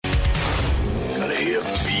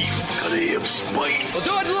spice. We'll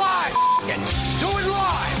do it live. Do it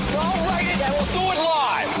live. I'll write it and we'll do it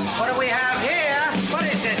live. What do we have here? What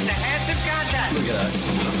is this, the handsome contest? Look at us.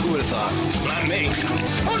 Who would have thought? Not me.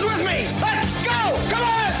 Who's with me? Let's go! Come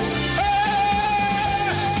on!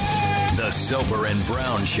 The Soper and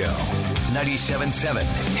Brown Show. 97.7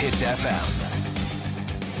 Hits FM.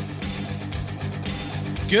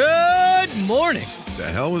 Good morning. The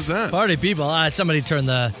hell was that? Party people. Somebody turned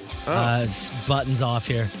the buttons off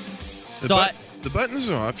here. The buttons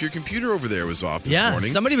are off. Your computer over there was off this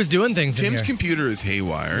morning. Somebody was doing things in Tim's here. computer is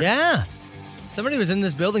haywire. Yeah. Somebody was in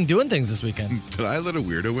this building doing things this weekend. Did I let a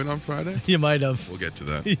weirdo in on Friday? You might have. We'll get to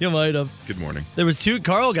that. You might have. Good morning. There was two.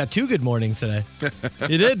 Carl got two good mornings today.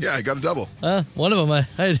 You did? Yeah, I got a double. One of them.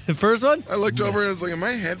 First one? I looked over and I was like, are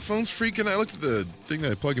my headphones freaking? I looked at the thing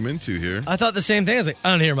that I plug them into here. I thought the same thing. I was like,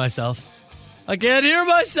 I don't hear myself. I can't hear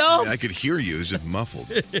myself. I could hear you. It was just muffled.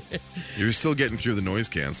 You're still getting through the noise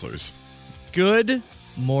cancelers. Good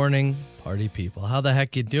morning, party people. How the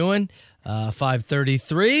heck you doing?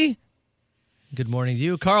 5:33. Good morning to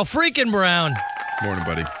you, Carl freaking Brown. Morning,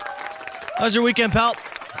 buddy. How's your weekend, pal?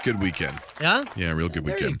 Good weekend. Yeah? Yeah, real good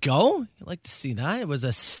weekend. There you go. You like to see that? It was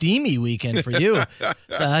a steamy weekend for you.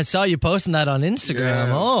 I saw you posting that on Instagram. Yes.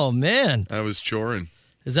 Oh, man. I was choring.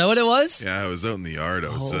 Is that what it was? Yeah, I was out in the yard.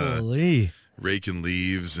 I was Holy. raking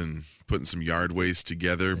leaves and putting some yard waste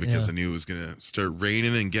together because I knew it was going to start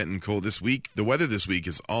raining and getting cold this week. The weather this week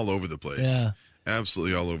is all over the place. Yeah.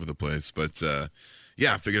 Absolutely all over the place. But,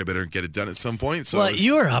 I figured I better get it done at some point. So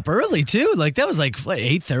you were up early, too. Like, that was like, what,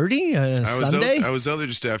 8:30 Sunday? I was out there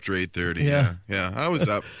just after 8:30. Yeah, I was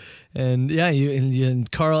up. And and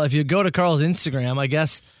Carl, if you go to Carl's Instagram, I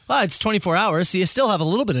guess, it's 24 hours, so you still have a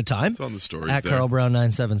little bit of time. It's on the stories at there. Carl Brown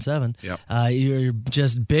 977. Yep. You're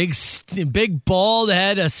just big bald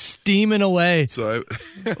head steaming away. So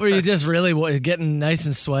Were you just really getting nice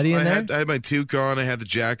and sweaty in there? I had my toque on. I had the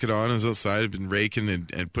jacket on. I was outside. I'd been raking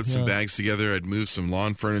and put some bags together. I'd moved some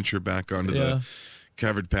lawn furniture back onto the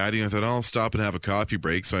covered patio. I thought, I'll stop and have a coffee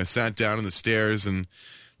break. So I sat down on the stairs and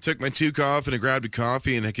took my toque off and I grabbed a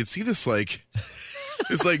coffee and I could see this vapor.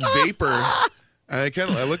 And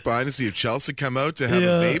I looked behind to see if Chelsea come out to have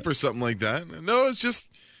a vape or something like that. No,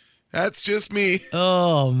 that's just me.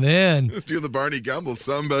 Oh, man. Just doing the Barney Gumble.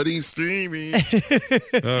 Somebody streaming.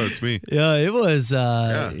 Oh, it's me. Yeah, it was.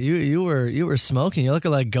 You were smoking. You're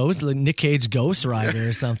looking like Nick Cage Ghost Rider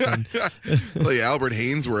or something. Like Albert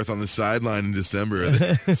Hainsworth on the sideline in December.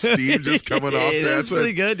 Steve just coming off there. That's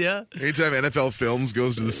pretty good, yeah. Anytime NFL Films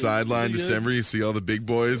goes to the sideline in December, you see all the big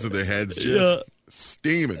boys with their heads just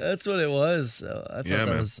steaming. That's what it was. So I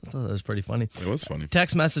thought that was pretty funny. It was funny.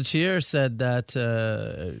 Text message here said that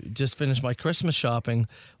just finished my Christmas shopping.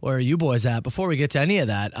 Where are you boys at? Before we get to any of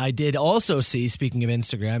that, I did also see, speaking of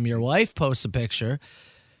Instagram, your wife posts a picture.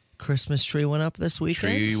 Christmas tree went up this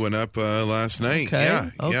weekend? Tree went up last night.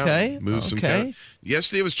 Okay. Yeah. Moved some.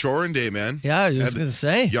 Yesterday was choring day, man. Yeah, I was going to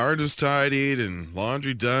say. Yard was tidied and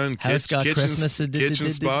laundry done. House got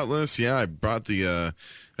kitchen spotless. Yeah, I brought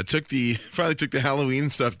finally took the Halloween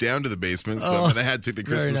stuff down to the basement. So and I had to take the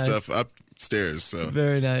Christmas stuff upstairs. So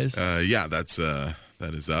very nice.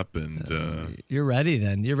 That is up and you're ready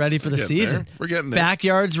then. You're ready for the season. We're getting there.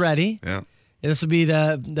 Backyard's ready. Yeah. This will be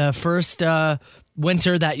the first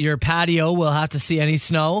winter that your patio will have to see any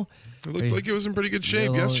snow. It looked like it was in pretty good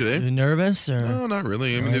shape yesterday. Are you nervous? Or? No, not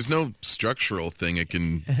really. I mean, there's no structural thing that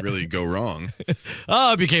can really go wrong.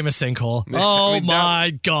 It became a sinkhole. Oh,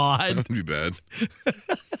 my God. That would be bad.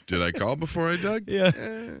 Did I call before I dug? Yeah,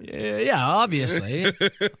 obviously.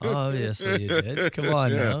 Obviously you did. Come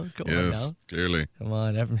on now. Come on now. Clearly. Come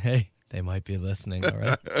on. Hey, they might be listening, all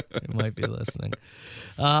right? They might be listening.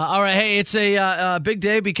 All right, hey, it's a big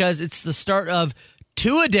day because it's the start of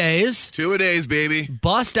two-a-days. Two-a-days, baby.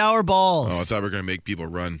 Bust our balls. Oh, I thought we were going to make people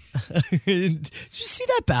run. Did you see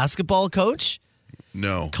that basketball coach?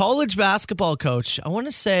 No. College basketball coach, I want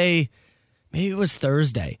to say maybe it was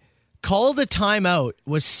Thursday, called a timeout,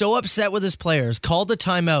 was so upset with his players, called a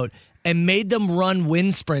timeout, and made them run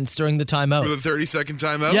wind sprints during the timeout. For the 30-second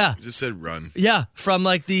timeout? Yeah. Just said run. Yeah, from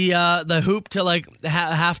like the hoop to like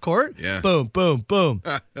half court. Yeah. Boom, boom, boom.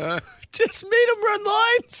 Just made them run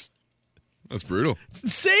lines. That's brutal. It's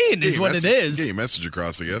insane is what it is. Get your message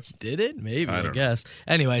across, I guess. Did it? Maybe, I don't guess.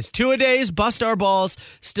 Anyways, two-a-days, bust our balls.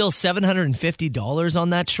 Still $750 on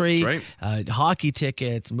that tree. That's right. Hockey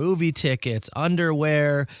tickets, movie tickets,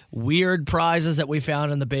 underwear, weird prizes that we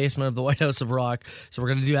found in the basement of the White House of Rock. So we're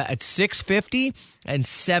going to do that at $650 and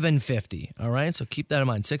 $750. All right? So keep that in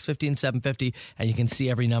mind, $650 and $750. And you can see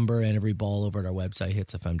every number and every ball over at our website,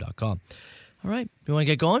 hitsfm.com. All right, you want to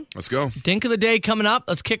get going? Let's go. Dink of the day coming up.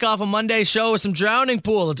 Let's kick off a Monday show with some drowning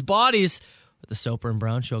pool. It's bodies. the Soper and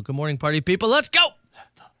Brown Show. Good morning, party people. Let's go! Let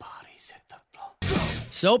the bodies hit the floor.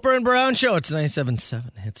 Soper and Brown Show. It's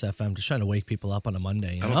 97.7 Hits FM. Just trying to wake people up on a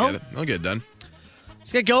Monday, you know? I'll get it done.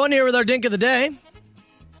 Let's get going here with our Dink of the Day.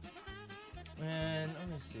 And let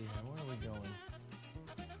me see here. Where are we going?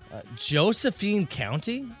 Josephine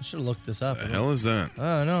County? I should have looked this up. The hell is that?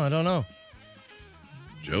 Oh, no, I don't know.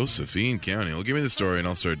 Josephine County. Well, give me the story and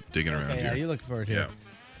I'll start digging around Okay, here. yeah, you look for it here. Yeah.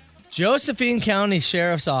 Josephine County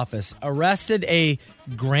Sheriff's Office arrested a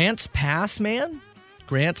Grants Pass man.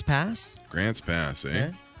 Grants Pass? Grants Pass, eh?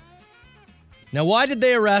 Okay. Now, why did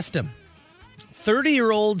they arrest him?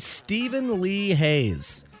 30-year-old Stephen Lee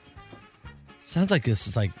Hayes. Sounds like this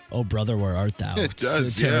is like, oh, brother, where art thou? It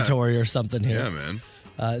does, territory or something here. Yeah,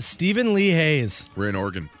 man. Stephen Lee Hayes. We're in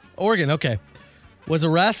Oregon. Oregon, okay. Was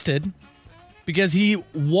arrested because he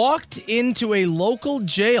walked into a local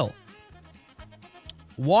jail.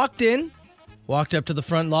 Walked up to the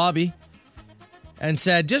front lobby, and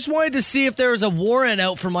said, just wanted to see if there was a warrant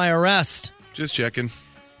out for my arrest. Just checking.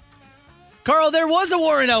 Carl, there was a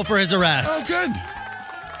warrant out for his arrest. Oh,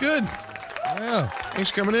 good. Good. Yeah.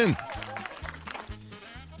 Thanks for coming in.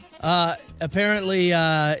 Apparently,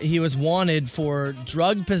 he was wanted for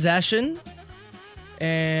drug possession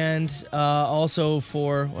and also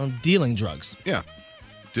for dealing drugs. Yeah.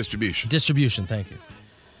 Distribution. Distribution, thank you.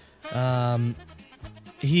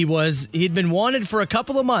 He'd been wanted for a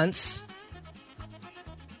couple of months.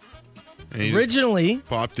 And he just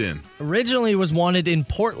popped in. Originally was wanted in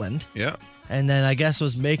Portland. Yeah. And then I guess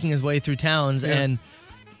was making his way through towns Yeah. and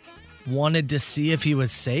wanted to see if he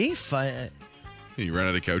was safe. You ran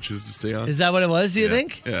out of couches to stay on? Is that what it was, do you Yeah.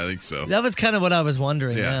 think? Yeah, I think so. That was kind of what I was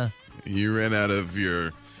wondering, yeah. You ran out of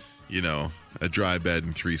your, a dry bed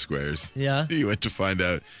and 3 squares. Yeah. So you went to find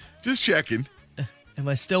out. Just checking. Am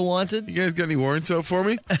I still wanted? You guys got any warrants out for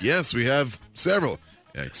me? Yes, we have several.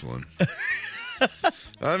 Excellent.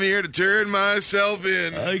 I'm here to turn myself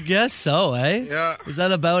in. I guess so, eh? Yeah. Is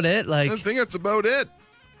that about it? I think that's about it.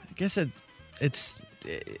 I guess it's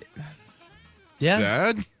yeah.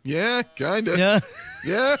 Sad? Yeah, kind of. Yeah.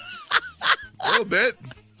 Yeah. A little bit.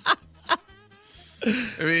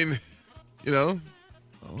 I mean,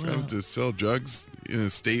 trying to sell drugs in a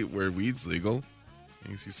state where weed's legal.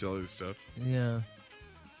 You see sell this stuff. Yeah.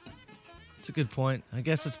 That's a good point. I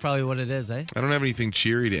guess that's probably what it is, eh? I don't have anything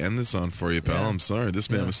cheery to end this on for you, pal. Yeah. I'm sorry. This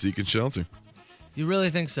man was seeking shelter. You really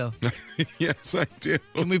think so? Yes, I do.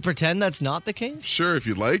 Can we pretend that's not the case? Sure, if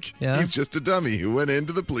you'd like. Yeah. He's just a dummy who went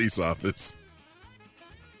into the police office.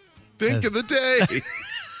 Dink of the day.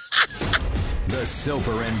 The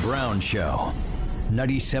Soper and Brown Show.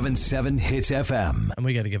 97.7 Hits FM. And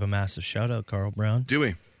we got to give a massive shout out, Carl Brown, Do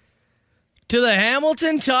we? to the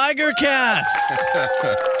Hamilton Tiger Cats.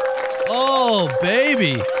 Oh,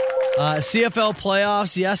 baby. CFL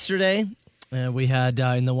playoffs yesterday. We had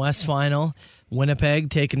in the West Final, Winnipeg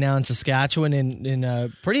taking down Saskatchewan in a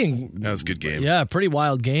pretty... That was a good game. Yeah, pretty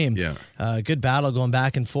wild game. Yeah. Good battle going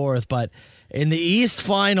back and forth. But in the East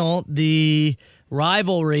Final, the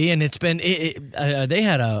rivalry, and it's been... they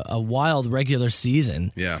had a wild regular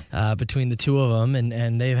season between the two of them,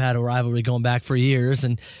 and they've had a rivalry going back for years.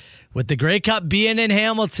 And with the Grey Cup being in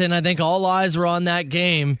Hamilton, I think all eyes were on that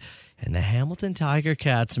game. And the Hamilton Tiger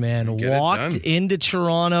Cats, man, walked into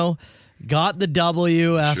Toronto, got the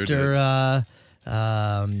W after a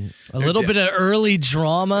little bit of early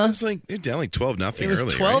drama. It was like they're down like 12-0 It was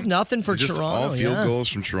early, 12-0 for just Toronto. All field goals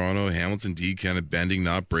from Toronto. Hamilton D kind of bending,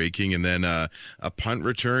 not breaking, and then a punt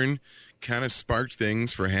return kind of sparked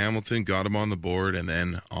things for Hamilton. Got them on the board, and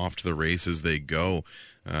then off to the races they go.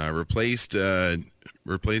 Replaced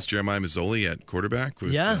Jeremiah Mazzoli at quarterback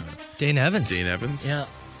with Dane Evans. Dane Evans. Yeah.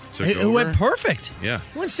 Took It went over. perfect. Yeah.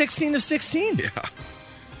 Went 16 of 16. Yeah.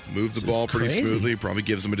 Moved the ball pretty smoothly. Probably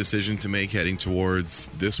gives them a decision to make heading towards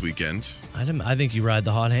this weekend. I think you ride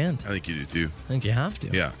the hot hand. I think you do too. I think you have to.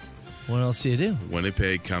 Yeah. What else do you do?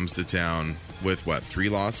 Winnipeg comes to town with 3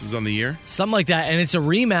 losses on the year? Something like that. And it's a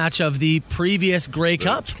rematch of the previous Grey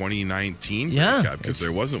Cup. 2019 Grey Cup, because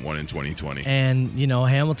there wasn't one in 2020. And,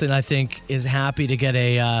 Hamilton, I think, is happy to get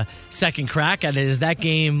a second crack at it, as that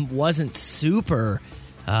game wasn't super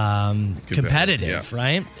competitive,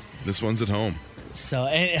 right? This one's at home. So,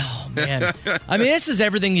 oh man, I mean, this is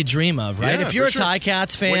everything you dream of, right? Yeah, if you're a sure.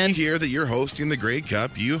 Ticats fan, when you hear that you're hosting the Grey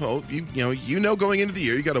Cup, you hope you know going into the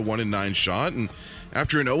year you got a 1-9 shot, and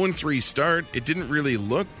after an 0-3 start, it didn't really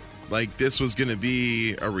look like this was going to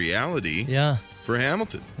be a reality. Yeah. for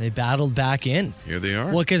Hamilton. They battled back in. Here they are.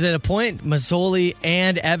 Well, because at a point, Mazzoli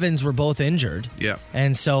and Evans were both injured. Yeah.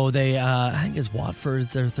 And so they, I think it's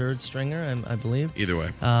Watford's their third stringer, I believe. Either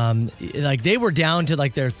way. Like they were down to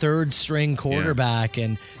like their third string quarterback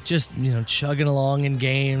and just, chugging along in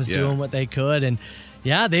games, doing what they could. And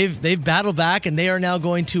yeah, they've battled back and they are now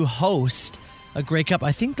going to host a Grey Cup.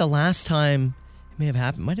 I think the last time it may have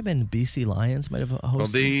happened, might have been BC Lions, might have hosted. Well,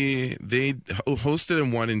 they hosted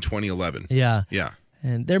and won in 2011. Yeah. Yeah.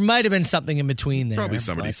 And there might have been something in between there. Probably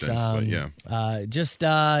somebody since, but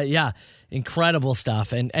yeah. Incredible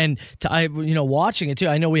stuff. And watching it too.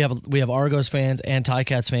 I know we have Argos fans and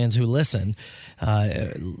Ticats fans who listen.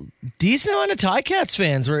 Decent amount of Ticats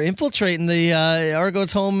fans were infiltrating the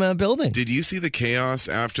Argos home building. Did you see the chaos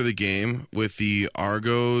after the game with the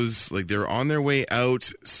Argos? Like, they're on their way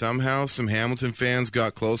out. Somehow some Hamilton fans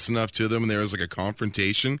got close enough to them and there was like a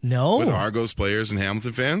confrontation with Argos players and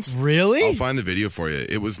Hamilton fans. Really? I'll find the video for you.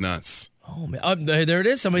 It was nuts. Oh man, there it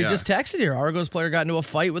is. Somebody just texted here. Argos player got into a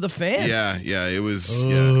fight with a fan. Yeah, it was.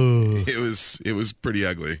 Yeah, it was pretty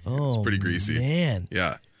ugly. It was pretty greasy. Man,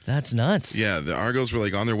 yeah, that's nuts. Yeah, the Argos were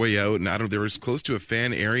like on their way out, and they were close to a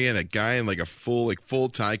fan area, and a guy in like a full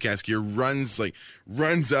Ticats gear runs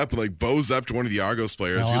up and like bows up to one of the Argos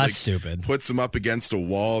players. Oh, who, that's stupid. Puts him up against a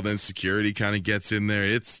wall. Then security kind of gets in there.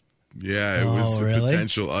 It was a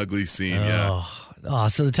potential ugly scene. Yeah. Oh,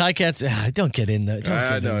 so the Ticats, don't get in there.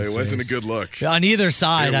 No, it wasn't a good look. On either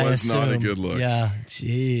side, it was not a good look. Yeah,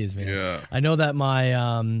 jeez, man. Yeah. I know that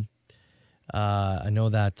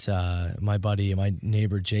my buddy, my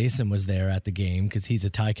neighbor Jason was there at the game because he's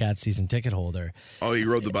a Ticats season ticket holder. Oh, he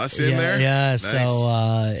rode the bus in there? Yeah, nice.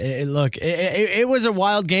 So it was a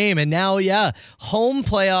wild game, and now, home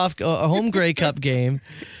Grey Cup game.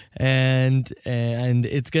 And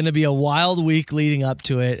it's going to be a wild week leading up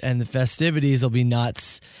to it, and the festivities will be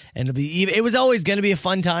nuts. And it was always going to be a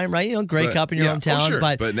fun time, right? Grey Cup in your hometown, sure.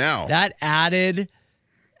 But now that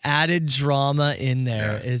added drama in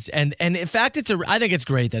there is, and in fact, I think it's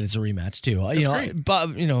great that it's a rematch too. Great. But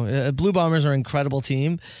Blue Bombers are an incredible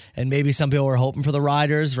team, and maybe some people were hoping for the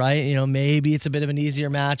Riders, right? Maybe it's a bit of an easier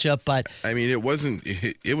matchup, but I mean, it wasn't.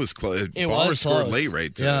 It was close. Bombers scored late,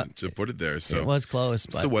 right? To put it there, so it was close.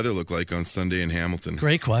 What's the weather look like on Sunday in Hamilton?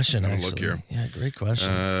 Great question. Have a look here. Yeah, great question.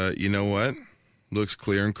 You know what? Looks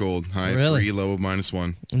clear and cold. High 3, low of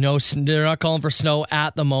 -1. No, they're not calling for snow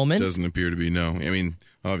at the moment. Doesn't appear to be. No, I mean,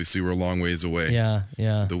 obviously we're a long ways away. Yeah.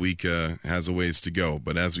 The week has a ways to go,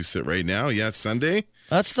 but as we sit right now, Sunday.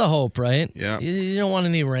 That's the hope, right? Yeah. You don't want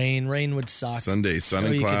any rain. Rain would suck. Sunday, sun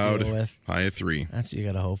and cloud, high of 3. That's what you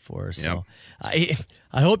got to hope for. So I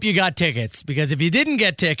hope you got tickets, because if you didn't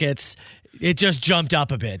get tickets, it just jumped up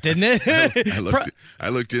a bit, didn't it? I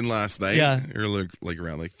looked in last night. Yeah. It looked like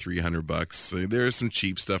around like $300. So there's some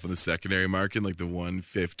cheap stuff in the secondary market, like the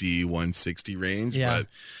 $150, $160 range. Yeah. But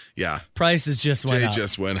yeah, prices just went up.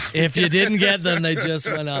 Just went up. If you didn't get them, they just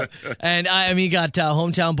went up. And you got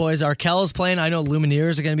hometown boys. Arkel's playing. I know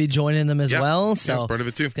Lumineers are going to be joining them as well. So that's part of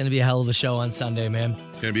it too. It's going to be a hell of a show on Sunday, man.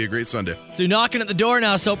 It's going to be a great Sunday. So knocking at the door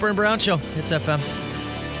now. Soper and Brown Show. It's FM.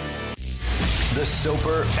 The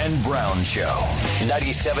Soper and Brown Show.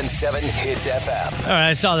 97.7 Hits FM. All right,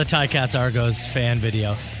 I saw the Ticats Argos fan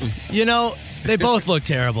video. They both look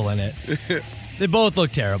terrible in it. They both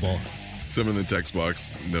look terrible. Someone in the text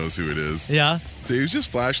box knows who it is. Yeah. So he was just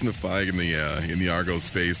flashing the flag in the Argos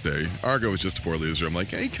face there. Argo was just a poor loser. I'm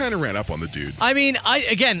like, he kind of ran up on the dude. I mean,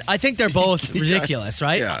 I think they're both ridiculous,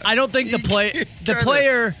 right? Yeah. I don't think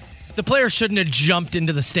the player shouldn't have jumped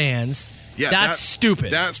into the stands. Yeah, that's stupid.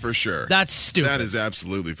 That's for sure. That's stupid. That is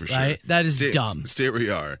absolutely for sure. Right? That is dumb. Stay where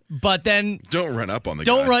you are. But then don't run up on the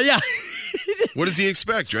guy. Don't run, yeah. What does he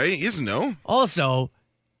expect, right? He doesn't know. Also,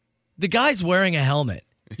 the guy's wearing a helmet.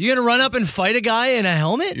 You gonna run up and fight a guy in a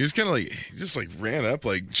helmet? He just ran up,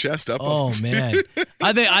 like chest up. Oh man,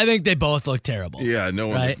 I think they both look terrible. Yeah, no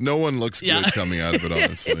one looks good coming out of it,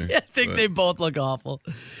 honestly. I think they both look awful.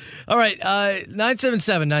 All right,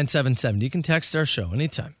 977-977. You can text our show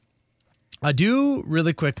anytime. I do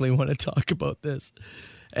really quickly want to talk about this,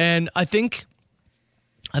 and I think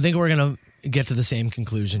we're gonna get to the same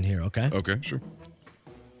conclusion here. Okay. Okay, sure.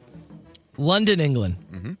 London, England.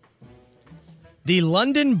 Mm-hmm. The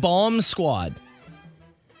London bomb squad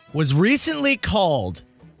was recently called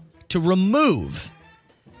to remove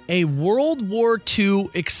a World War II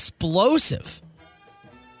explosive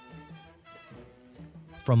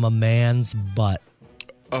from a man's butt.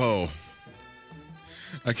 Oh.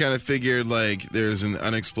 I kind of figured like there's an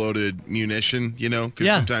unexploded munition, because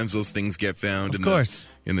sometimes those things get found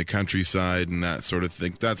in the countryside and that sort of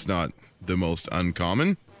thing. That's not the most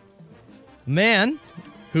uncommon. Man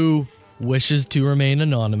who wishes to remain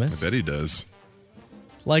anonymous. I bet he does.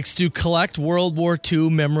 Likes to collect World War II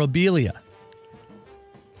memorabilia.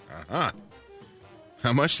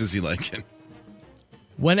 How much does he like it?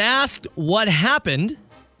 When asked what happened,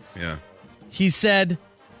 Yeah. he said,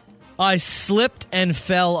 I slipped and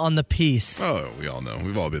fell on the piece. Oh, we all know.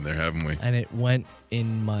 We've all been there, haven't we? And it went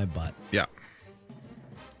in my butt. Yeah.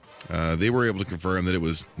 They were able to confirm that it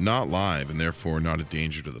was not live and therefore not a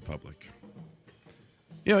danger to the public.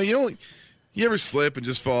 You ever slip and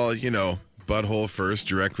just fall, butthole first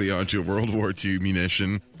directly onto a World War II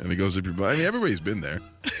munition and it goes up your butt? I mean, everybody's been there.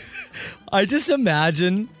 I just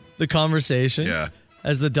imagine the conversation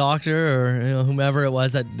as the doctor or whomever it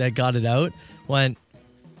was that got it out went,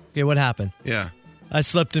 okay, what happened? Yeah. I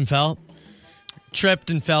slipped and fell. Tripped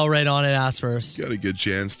and fell right on it ass first. Got a good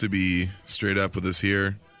chance to be straight up with us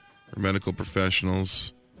here. We're medical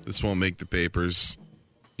professionals. This won't make the papers,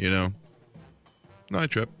 No, I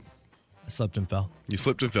tripped. I slipped and fell. You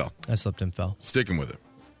slipped and fell. I slipped and fell. Sticking with it.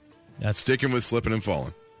 That's Sticking with slipping and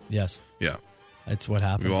falling. Yes. Yeah. That's what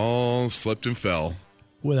happened. We all slipped and fell.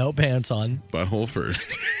 Without pants on. Butthole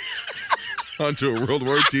first. Onto a World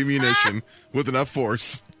War II munition with enough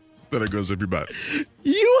force that it goes up your butt.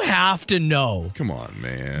 You have to know. Come on,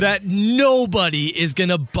 man. That nobody is going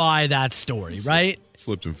to buy that story, right?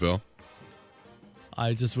 Slipped and fell.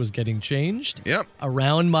 I just was getting changed. Yep.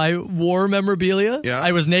 Around my war memorabilia. Yeah.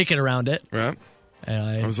 I was naked around it. Yeah.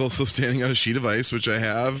 And I was also standing on a sheet of ice, which I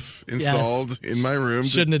have installed in my room.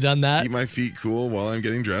 Shouldn't have done that. Keep my feet cool while I'm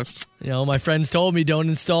getting dressed. My friends told me don't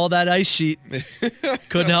install that ice sheet.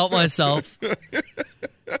 Couldn't help myself.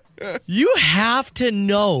 You have to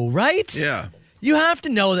know, right? Yeah. You have to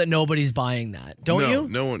know that nobody's buying that, don't you?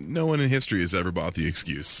 No one in history has ever bought the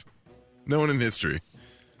excuse. No one in history.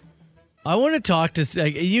 I want to talk to,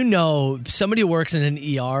 somebody who works in an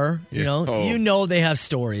ER, they have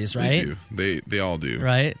stories, right? They do. They all do.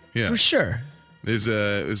 Right? Yeah. For sure.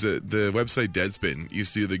 The website Deadspin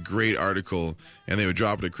used to do the great article, and they would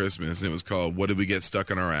drop it at Christmas, and it was called "What Did We Get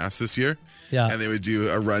Stuck on Our Ass This Year?" Yeah. And they would do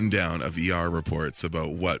a rundown of ER reports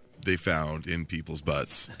about what they found in people's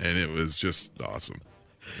butts, and it was just awesome.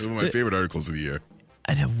 It was one of my favorite articles of the year.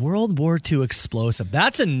 And a World War II explosive.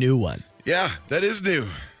 That's a new one. Yeah, that is new.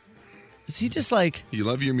 Is he just like, you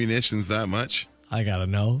love your munitions that much? I gotta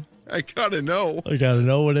know. I gotta know. I gotta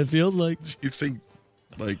know what it feels like. You think,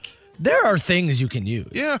 there are things you can use.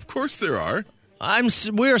 Yeah, of course there are.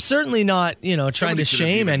 We're certainly not, trying to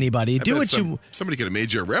shame anybody. Somebody could have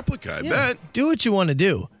made you a replica, I bet. Do what you want to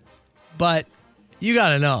do. But you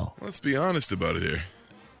gotta know. Let's be honest about it here.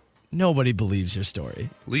 Nobody believes your story.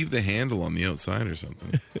 Leave the handle on the outside or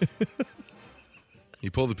something.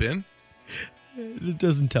 You pull the pin? It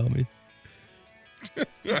doesn't tell me.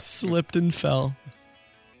 Slipped and fell.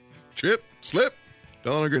 Trip, slip,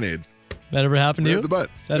 fell on a grenade. That ever happened to you? The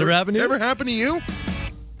butt. That ever happened to you? Ever happened to you?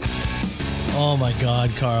 Oh my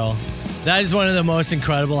God, Carl. That is one of the most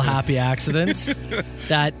incredible happy accidents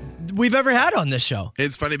that we've ever had on this show.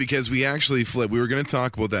 It's funny because we actually flipped. We were going to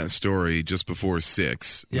talk about that story just before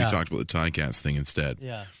 6. Yeah. We talked about the tie cast thing instead.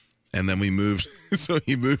 Yeah. And then we moved. So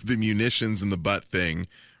he moved the munitions and the butt thing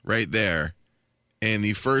right there. And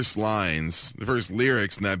the first lines, the first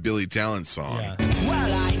lyrics in that Billy Talent song. Yeah.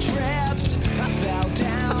 Well, I tripped, I fell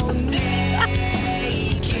down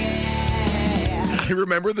naked. I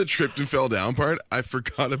remember the tripped and fell down part. I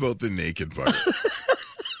forgot about the naked part.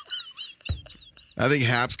 I think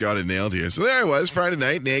Haps got it nailed here. So there I was, Friday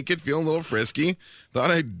night, naked, feeling a little frisky.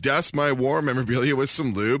 Thought I'd dust my war memorabilia with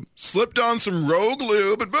some lube. Slipped on some Rogue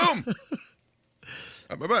lube, and boom!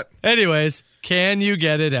 Up my butt. Anyways, can you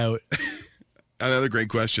get it out? Another great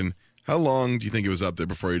question. How long do you think it was up there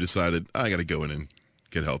before you decided, I got to go in and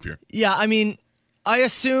get help here? Yeah, I mean, I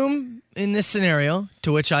assume in this scenario,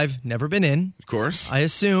 to which I've never been in, Of course. I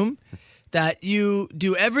assume that you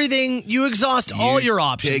do everything, you exhaust all your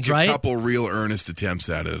options, take right? a couple real earnest attempts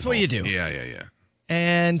at it. That's what you do. Yeah.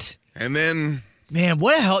 And then man,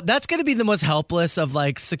 what a hell! That's going to be the most helpless of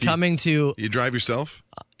like succumbing to. you drive yourself?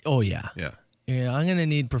 Oh yeah. Yeah. I'm going to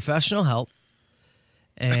need professional help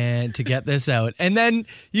and to get this out. And then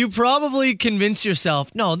you probably convince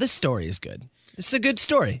yourself, no, this story is good. This is a good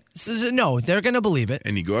story. They're going to believe it.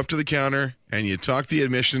 And you go up to the counter and you talk to the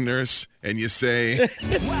admission nurse and you say,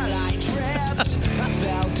 Well, I tripped, I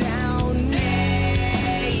fell down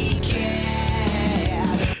naked.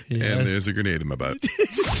 and there's a grenade in my butt.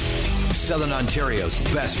 Southern Ontario's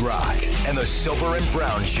best rock and the Soper and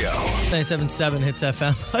Brown Show. 97.7 Hits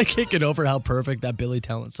FM. I can't get over how perfect that Billy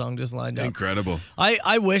Talent song just lined up. Incredible.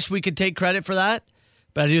 I wish we could take credit for that,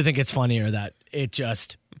 but I do think it's funnier that it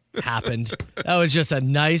just happened. That was just a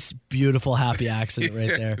nice, beautiful, happy accident right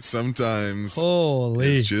there. Sometimes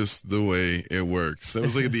Holy. it's just the way it works. That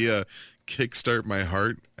was like the kickstart my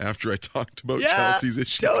heart after I talked about Chelsea's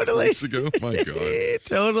issue a couple weeks ago. My God.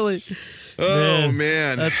 Totally. Oh,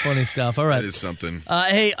 man. That's funny stuff. All right. That is something.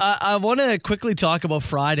 Hey, I want to quickly talk about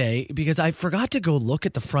Friday because I forgot to go look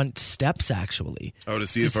at the front steps, actually. Oh, to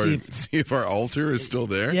see if our altar is still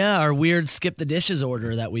there? Yeah, our weird skip the dishes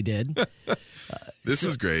order that we did. This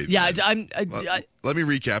is great. Yeah, let me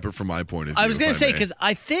recap it from my point of view. I was going to say, because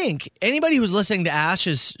I think anybody who's listening to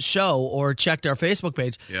Ash's show or checked our Facebook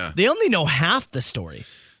page, they only know half the story.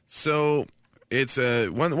 So it's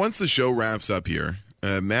once the show wraps up here,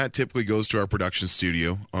 Matt typically goes to our production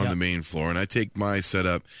studio on the main floor, and I take my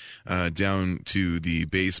setup down to the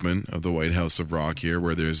basement of the White House of Rock here,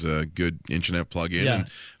 where there's a good internet plug-in, and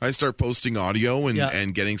I start posting audio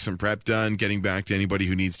and getting some prep done, getting back to anybody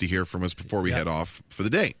who needs to hear from us before we head off for the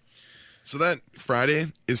day. So that Friday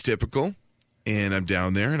is typical, and I'm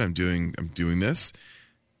down there, and I'm doing this,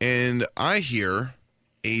 and I hear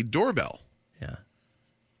a doorbell. Yeah.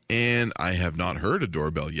 And I have not heard a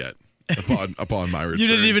doorbell yet. Upon my return. You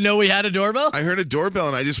didn't even know we had a doorbell? I heard a doorbell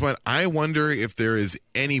and I just went, I wonder if there is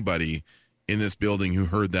anybody in this building who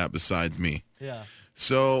heard that besides me. Yeah.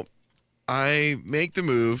 So I make the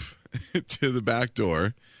move to the back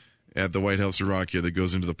door at the White House of Rock here that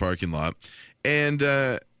goes into the parking lot. And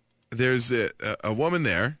there's a woman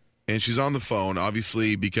there, and she's on the phone,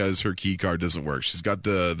 obviously, because her key card doesn't work. She's got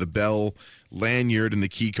the bell lanyard and the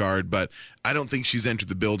key card, but I don't think she's entered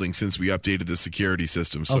the building since we updated the security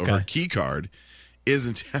system. So her key card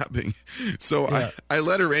isn't tapping. So I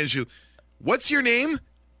let her in. She goes, "What's your name?"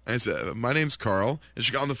 I said, "My name's Carl." And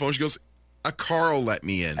she got on the phone. She goes, "A Carl let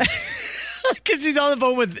me in." Because she's on the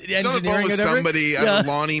phone with she's on the phone with somebody,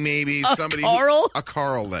 Lonnie maybe. Somebody. Carl? A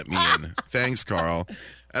Carl let me in. Thanks, Carl.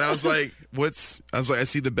 And I was like, I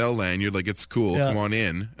see the bell lanyard. Like, it's cool. Come on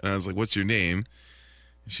in. And I was like, "What's your name?"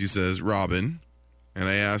 She says, "Robin." And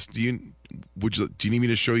I asked, do you need me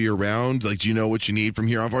to show you around? Like, do you know what you need from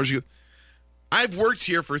here on forward? She goes, "I've worked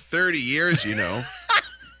here for 30 years, you know."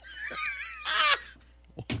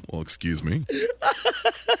 Well, excuse me.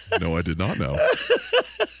 No, I did not know.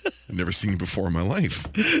 I've never seen you before in my life.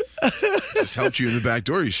 Just helped you in the back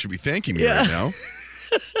door. You should be thanking me right now.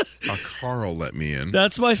 A Carl let me in.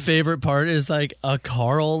 That's my favorite part is like, a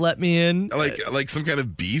Carl let me in. Like some kind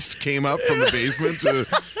of beast came up from the basement to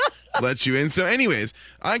let you in. So anyways,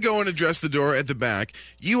 I go and address the door at the back.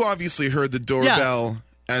 You obviously heard the doorbell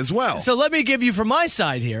as well. So let me give you from my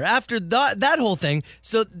side here. After that whole thing,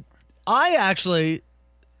 so I actually,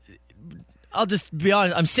 I'll just be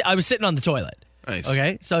honest, I was sitting on the toilet. Nice.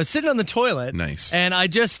 Okay? So I was sitting on the toilet. Nice. And I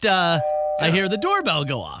just, I hear the doorbell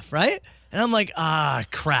go off, right? And I'm like,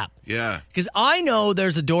 crap. Yeah. Because I know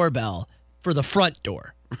there's a doorbell for the front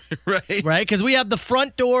door. Right. Right? Because we have the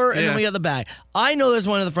front door and then we have the back. I know there's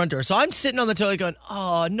one at the front door. So I'm sitting on the toilet going,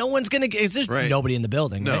 no one's going to, there's nobody in the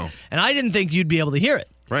building. No. Right? And I didn't think you'd be able to hear it.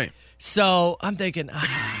 Right. So I'm thinking,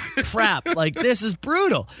 crap, like this is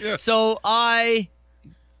brutal. Yeah. So I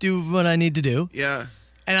do what I need to do. Yeah.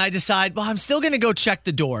 And I decide, well, I'm still going to go check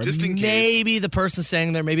the door. Just in case. Maybe the person's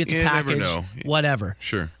staying there. Maybe it's a package. You never know. Whatever.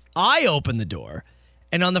 Sure. I open the door,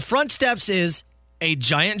 and on the front steps is a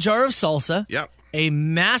giant jar of salsa, a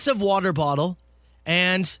massive water bottle,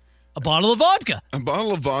 and a bottle of vodka. A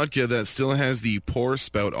bottle of vodka that still has the pour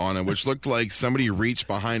spout on it, which looked like somebody reached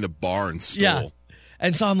behind a bar and stole. Yeah.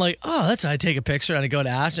 And so I'm like, I take a picture and I go to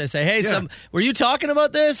Ash and I say, hey, were you talking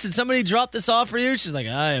about this? Did somebody drop this off for you? She's like,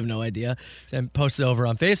 I have no idea. And post it over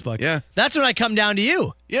on Facebook. Yeah. That's when I come down to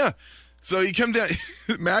you. Yeah. So you come down,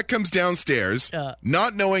 Matt comes downstairs,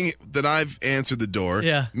 not knowing that I've answered the door.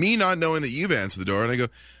 Yeah. Me not knowing that you've answered the door. And I go,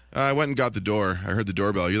 I went and got the door. I heard the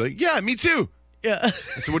doorbell. You're like, yeah, me too. Yeah.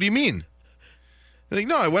 I said, what do you mean? They're like,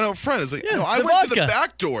 no, I went out front. I was like, no, I the went vodka. to the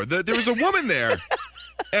back door. There was a woman there.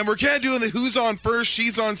 And we're kind of doing the who's on first,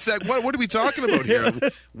 she's on second. What are we talking about here?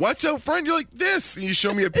 What's out front? You're like, this. And you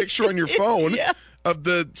show me a picture on your phone of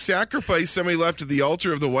the sacrifice somebody left at the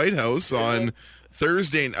altar of the White House on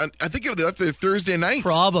Thursday. I think they left there Thursday night.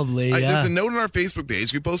 Probably, There's a note on our Facebook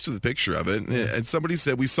page. We posted the picture of it. And somebody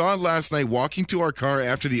said, we saw it last night walking to our car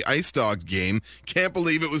after the Ice Dogs game. Can't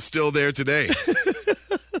believe it was still there today.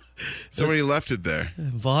 Somebody left it there.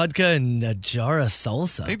 Vodka and a jar of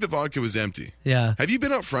salsa. I think the vodka was empty. Yeah. Have you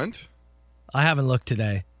been out front? I haven't looked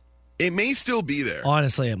today. It may still be there.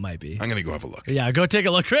 Honestly, it might be. I'm going to go have a look. Yeah, go take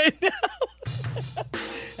a look right now.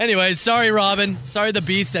 Anyways, sorry, Robin. Sorry the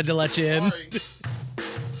beast had to let you in.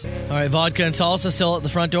 All right, vodka and salsa still at the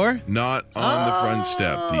front door? Not on the front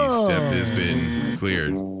step. The step has been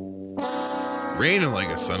cleared. Raining like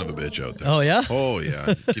a son of a bitch out there. Oh, yeah? Oh,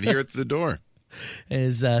 yeah. You can hear it through the door.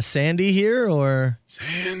 Is Sandy here or?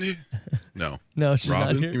 Sandy? No. No, she's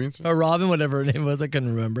Robin, not here. you mean? Or Robin, whatever her name was. I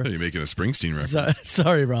couldn't remember. Are you making a Springsteen reference?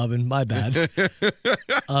 Sorry, Robin. My bad.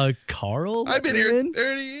 Carl? I've been here in?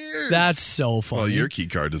 30 years. That's so funny. Well, your key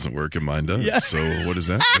card doesn't work and mine does. Yeah. So what does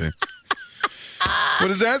that say? What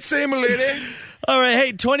does that say, my lady? All right.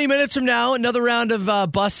 Hey, 20 minutes from now, another round of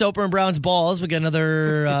Bus, Soper, and Brown's balls. We got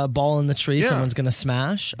another ball in the tree. Yeah. Someone's going to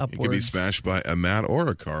smash It upwards. could be smashed by a Matt or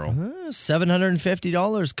a Carl.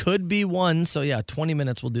 $750 could be won. So, yeah, 20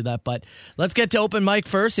 minutes we'll do that. But let's get to open mic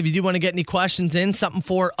first. If you do want to get any questions in, something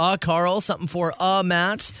for Carl, something for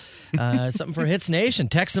Matt, something for Hits Nation.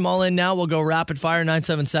 Text them all in now. We'll go rapid fire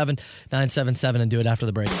 977-977 and do it after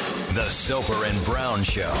the break. The Soper and Brown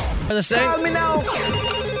Show. The same.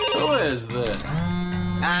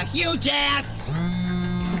 Huge ass.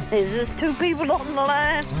 Is this two people on the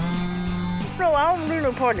line? No, I don't do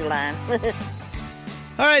no party line.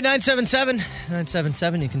 All right,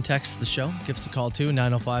 977-977. You can text the show. Give us a call, too,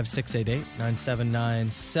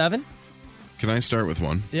 905-688-9797. Can I start with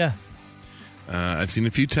one? Yeah. I've seen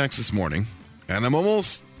a few texts this morning, and I'm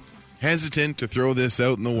almost hesitant to throw this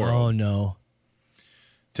out in the world. Oh, no.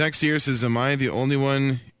 Text here says, am I the only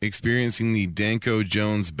one experiencing the Danko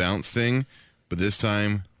Jones bounce thing, but this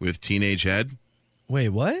time with Teenage Head? Wait,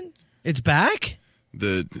 what? It's back?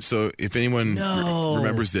 So if anyone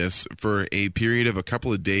remembers this, for a period of a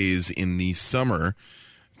couple of days in the summer,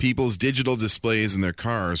 people's digital displays in their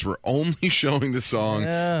cars were only showing the song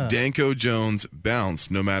Danko Jones Bounce,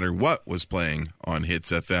 no matter what was playing on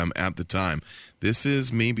Hits FM at the time. This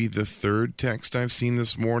is maybe the third text I've seen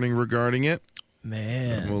this morning regarding it.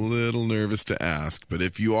 Man. I'm a little nervous to ask, but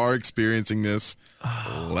if you are experiencing this,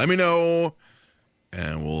 let me know,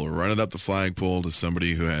 and we'll run it up the flagpole to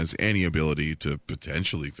somebody who has any ability to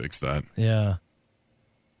potentially fix that. Yeah.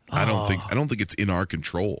 I don't think it's in our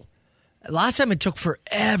control. Last time it took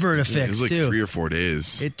forever to It fix, was like too. 3 or 4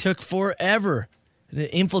 days. It took forever. It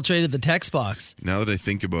infiltrated the text box. Now that I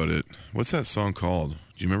think about it, what's that song called? Do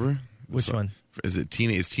you remember? Which one? Is it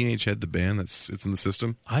Teenage Head, the band it's in the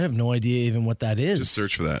system? I have no idea even what that is. Just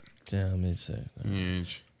search for that. Yeah, let me see.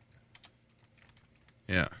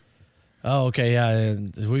 Yeah. Oh, okay, yeah.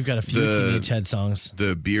 We've got a few Teenage Head songs.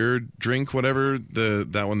 The beer drink, whatever,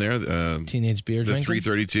 that one there. Teenage beer The drinking?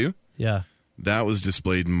 332. Yeah. That was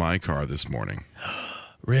displayed in my car this morning.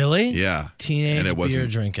 Really? Yeah. Teenage and it wasn't, beer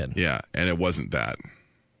drinking. Yeah, and it wasn't that.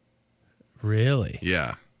 Really?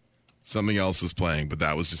 Yeah. Something else was playing, but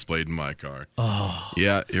that was displayed in my car. Oh.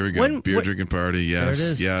 Yeah, here we go. Beer drinking party. Yes. There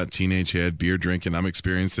it is. Yeah, Teenage Head, beer drinking. I'm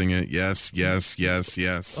experiencing it. Yes, yes, yes,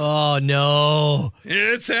 yes. Oh, no.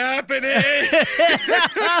 It's happening.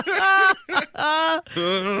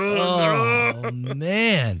 Oh,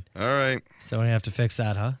 man. All right. So we have to fix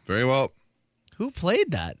that, huh? Very well. Who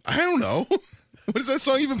played that? I don't know. What does that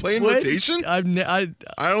song even play in rotation? I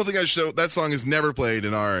don't think I show. That song is never played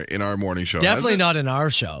in our morning show. definitely not in our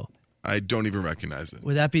show. I don't even recognize it.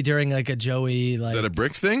 Would that be during like a Joey like? Is that a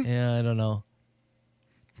Bricks thing? Yeah, I don't know.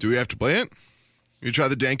 Do we have to play it? You try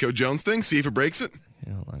the Danko Jones thing, see if it breaks it.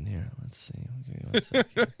 Yeah, hold on here. Let's see. Give me 1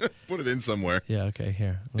 second. Put it in somewhere. Yeah. Okay.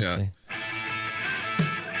 Here. Let's Yeah. see.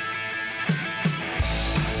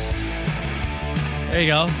 There you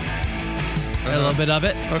go. Got a little bit of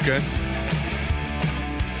it. Okay.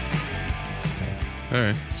 All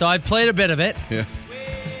right. So I played a bit of it. Yeah.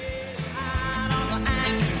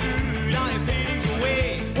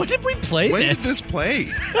 What did we play? When did this play?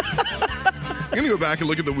 I'm going to go back and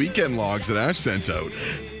look at the weekend logs that Ash sent out.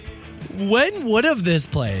 When would have this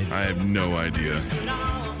played? I have no idea.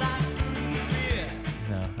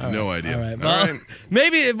 No, No idea. All right. All Well, right.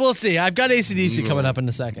 maybe we'll see. I've got AC/DC coming up in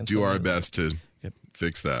a second. Do so- our best to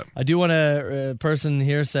fix that. I do want to. Person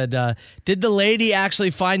here said, "Did the lady actually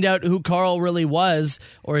find out who Carl really was,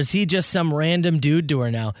 or is he just some random dude to her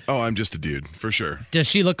now? Oh, I'm just a dude, for sure. Does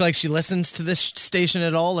she look like she listens to this station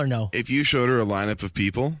at all, or no? If you showed her a lineup of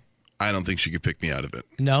people, I don't think she could pick me out of it.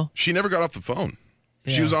 No. She never got off the phone.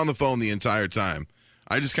 She Yeah. was on the phone the entire time.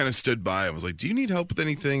 I just kind of stood by and was like, do you need help with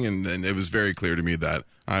anything? And it was very clear to me that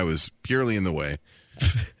I was purely in the way.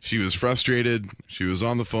 She was frustrated. She was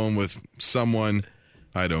on the phone with someone.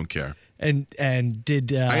 I don't care. And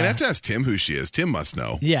did I'm going to have to ask Tim who she is. Tim must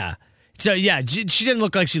know. yeah. So yeah, she didn't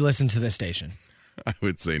look like she listened to this station. I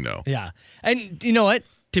would say no. Yeah. And you know what?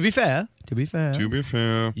 To be fair, To be fair.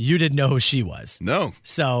 you didn't know who she was. No.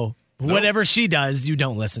 So whatever she does, you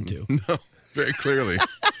don't listen to. No. Very clearly.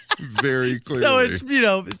 Very clearly. So it's,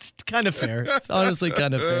 it's kind of fair. It's honestly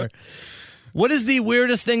kind of fair. What is the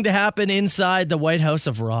weirdest thing to happen inside the White House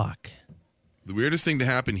of Rock? The weirdest thing to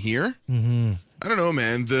happen here? I don't know,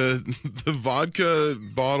 man. The vodka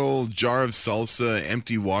bottle, jar of salsa,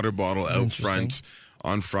 empty water bottle out front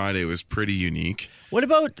on Friday was pretty unique. What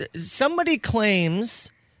about somebody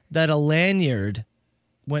claims that a lanyard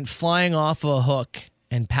went flying off a hook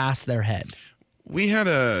and past their head? We had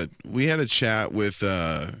a chat with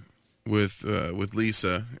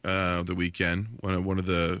Lisa the weekend, one of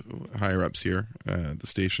the higher ups here at the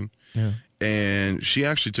station. Yeah. And she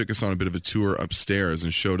actually took us on a bit of a tour upstairs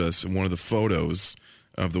and showed us one of the photos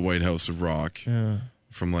of the White House of Rock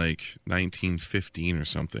from like 1915 or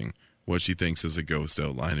something. What she thinks is a ghost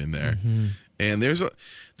outline in there. Mm-hmm. And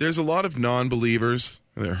there's a lot of non-believers.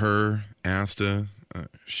 Her, Asta,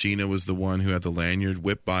 Sheena was the one who had the lanyard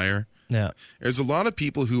whipped by her. Yeah. There's a lot of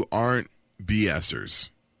people who aren't BSers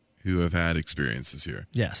who have had experiences here.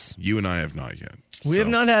 Yes. You and I have not yet. We have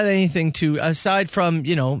not had anything aside from, but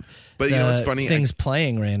you know what's funny? Things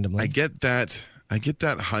playing randomly. I get that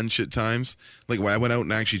hunch at times. Like when I went out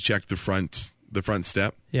and actually checked the front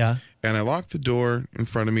step. Yeah. And I locked the door in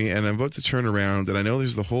front of me and I'm about to turn around and I know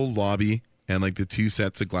there's the whole lobby and like the two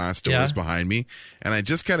sets of glass doors behind me. And I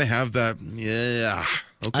just kind of have that,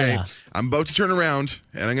 okay, I'm about to turn around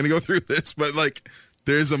and I'm going to go through this. But like,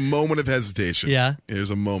 there's a moment of hesitation. Yeah. There's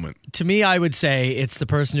a moment. To me, I would say it's the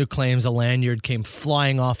person who claims a lanyard came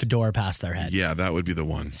flying off a door past their head. Yeah, that would be the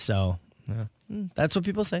one. So, that's what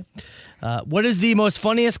people say. What is the most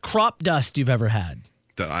funniest crop dust you've ever had?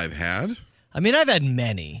 That I've had? I mean, I've had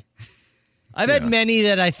many. I've had many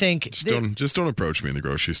that I think... Just don't approach me in the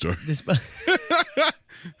grocery store.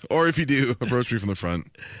 Or if you do, approach me from the front.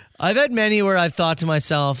 I've had many where I've thought to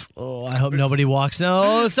myself, "Oh, I hope nobody walks."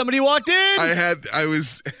 No, somebody walked in. I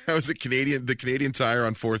was at the Canadian Tire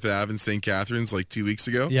on 4th Ave in St. Catharines like 2 weeks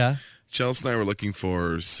ago. Yeah. Chelsea and I were looking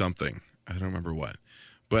for something. I don't remember what.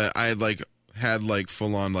 But I had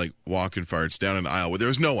full on walk-in farts down an aisle where there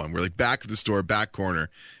was no one. We're like back at the store, back corner.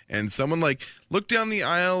 And someone looked down the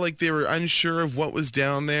aisle like they were unsure of what was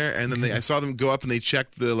down there. And then I saw them go up and they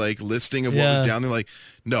checked the listing of what was down there. Like,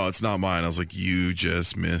 no, it's not mine. I was like, you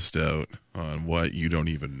just missed out on what you don't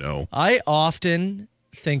even know. I often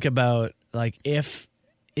think about if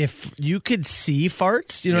you could see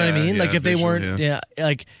farts, you know what I mean? If they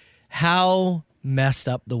weren't, how messed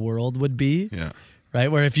up the world would be. Yeah. Right,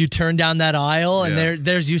 where if you turn down that aisle and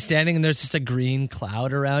there's you standing and there's just a green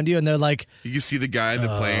cloud around you and they're like, you can see the guy in the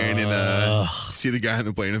plane in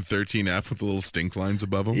 13F with the little stink lines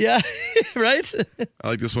above him. Yeah, right. I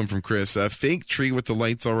like this one from Chris. A fake tree with the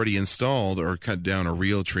lights already installed, or cut down a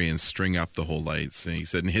real tree and string up the whole lights. And he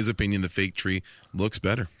said, in his opinion, the fake tree looks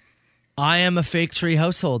better. I am a fake tree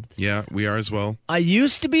household. Yeah, we are as well. I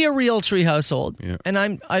used to be a real tree household,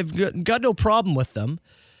 and I've got no problem with them,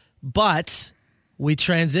 but we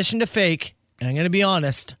transitioned to fake, and I'm going to be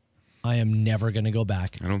honest, I am never going to go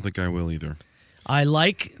back. I don't think I will either. I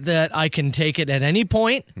like that I can take it at any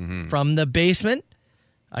point from the basement.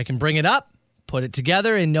 I can bring it up, put it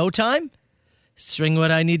together in no time, string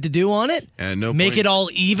what I need to do on it, and make it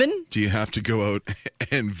all even. Do you have to go out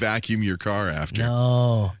and vacuum your car after?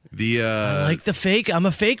 No. I like the fake. I'm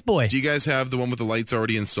a fake boy. Do you guys have the one with the lights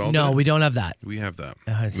already installed? No, we don't have that. We have that.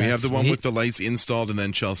 We have the one with the lights installed, and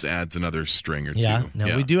then Chelsea adds another string or two.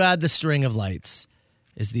 No, we do add the string of lights.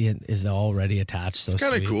 Is the already attached? So it's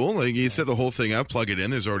kind of cool. Like you set the whole thing up, plug it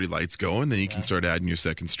in. There's already lights going. Then you can start adding your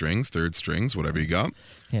second strings, third strings, whatever you got.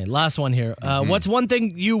 Okay, last one here. What's one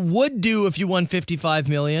thing you would do if you won $55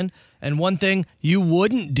 million, and one thing you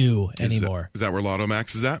wouldn't do anymore? Is that where Lotto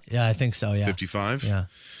Max is at? Yeah, I think so. Yeah, 55. Yeah.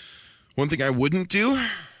 One thing I wouldn't do.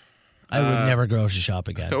 I would never grocery shop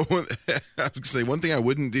again. I was going to say, one thing I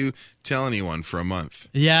wouldn't do, tell anyone for a month.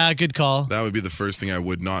 Yeah, good call. That would be the first thing I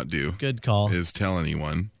would not do. Good call. Is tell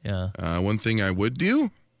anyone. Yeah. One thing I would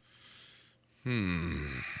do?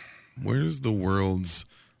 Where's the world's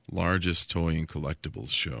largest toy and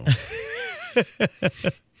collectibles show?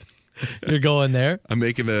 You're going there? I'm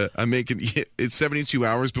making it's 72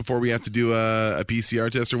 hours before we have to do a PCR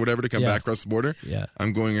test or whatever to come back across the border. Yeah.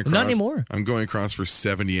 I'm going across. Not anymore. I'm going across for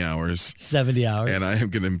 70 hours. 70 hours. And I am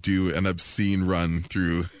going to do an obscene run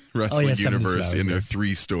through Wrestling Universe in their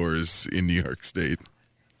 3 stores in New York State.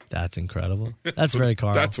 That's incredible. That's very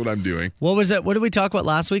Carl. That's what I'm doing. What was it? What did we talk about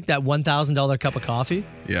last week? That $1,000 cup of coffee?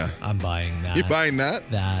 Yeah. I'm buying that. You're buying that?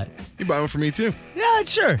 That. You buy one for me too? Yeah,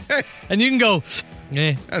 sure. Hey. And you can go,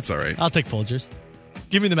 that's all right. I'll take Folgers.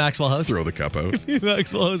 Give me the Maxwell House. Throw the cup out. Give me the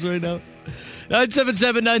Maxwell House right now.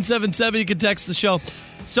 977-977. You can text the show.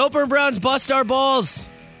 Soper and Brown's Bust Our Balls.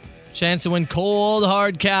 Chance to win cold,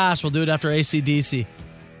 hard cash. We'll do it after AC/DC.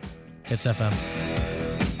 Hits FM.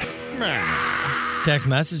 Text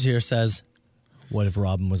message here says, What if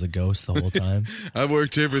Robin was a ghost the whole time? I've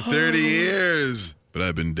worked here for 30 years, but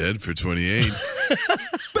I've been dead for 28.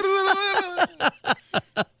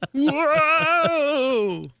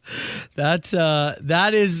 Whoa!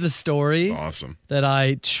 That is the story. Awesome. That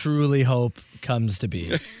I truly hope comes to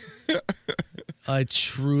be. I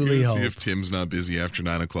truly hope. See if Tim's not busy after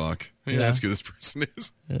 9 o'clock. I can ask who this person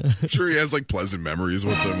is. I'm sure he has like pleasant memories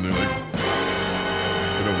with them. They're like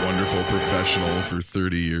been a wonderful professional for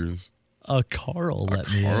 30 years. Carl let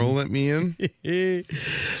me in. Carl let me in?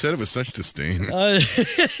 Said it with such disdain.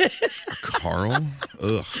 Carl?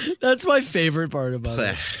 Ugh. That's my favorite part about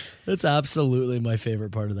it. That's absolutely my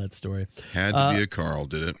favorite part of that story. Had to be a Carl,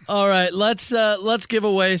 did it? All right, let's give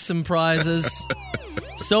away some prizes.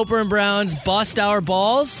 Soper and Brown's Bust Our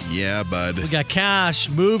Balls. Yeah, bud. We got cash,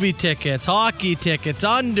 movie tickets, hockey tickets,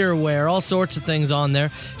 underwear, all sorts of things on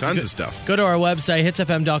there. Tons of stuff. Go to our website,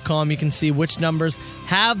 hitsfm.com. You can see which numbers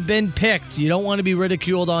have been picked. You don't want to be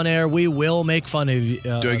ridiculed on air. We will make fun of you.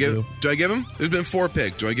 Do I give them? There's been 4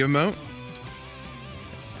 picked. Do I give them out?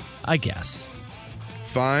 I guess.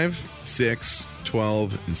 5, 6,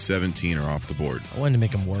 12, and 17 are off the board. I wanted to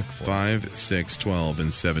make them work for 5, 6, 12,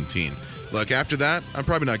 and 17. Look, after that, I'm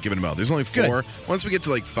probably not giving them out. There's only 4. Good. Once we get to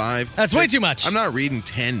like 5, that's 6, way too much. I'm not reading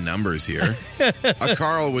 10 numbers here. A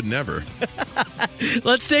Carl would never.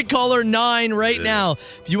 Let's take caller 9 right now.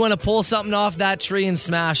 If you want to pull something off that tree and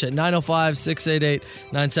smash it,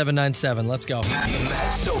 905-688-9797. Let's go.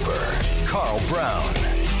 Matt Soper, Carl Brown.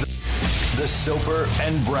 The Soper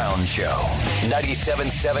and Brown Show.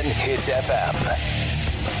 97.7 Hits FM.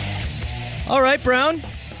 All right, Brown.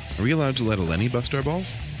 Are we allowed to let Eleni bust our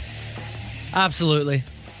balls? Absolutely.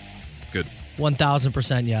 Good.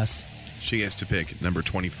 1,000% yes. She gets to pick number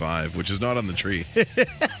 25, which is not on the tree.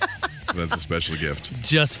 That's a special gift.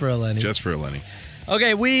 Just for Eleni. Just for Eleni.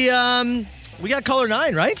 Okay, we got caller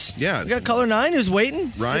 9, right? Yeah. We got caller 9 who's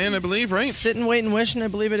waiting. Ryan, I believe, right? Sitting, waiting, wishing. I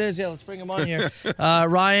believe it is. Yeah, let's bring him on here.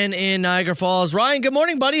 Ryan in Niagara Falls. Ryan, good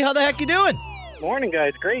morning, buddy. How the heck you doing? Morning,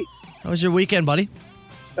 guys. Great. How was your weekend, buddy?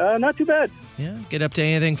 Not too bad. Yeah. Get up to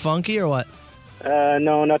anything funky or what?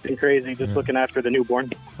 No, nothing crazy. Just looking after the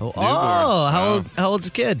newborn. How old's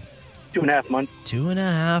the kid? 2.5 months.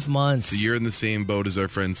 2.5 months. So you're in the same boat as our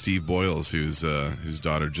friend Steve Boyles, whose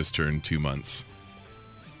daughter just turned 2 months.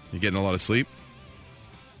 You getting a lot of sleep?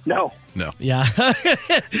 No. Yeah.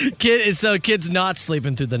 Kid's not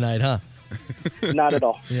sleeping through the night, huh? Not at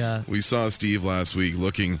all. Yeah. We saw Steve last week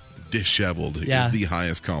looking disheveled. Yeah. Is the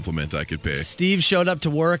highest compliment I could pay. Steve showed up to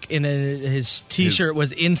work and his T-shirt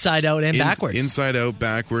was inside out and backwards. Inside out,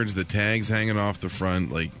 backwards. The tags hanging off the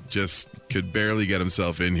front. Like, just could barely get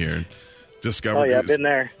himself in here. Discovered. Oh yeah, I've been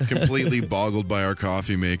there. Completely boggled by our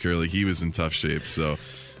coffee maker. Like, he was in tough shape. So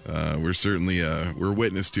we're certainly we're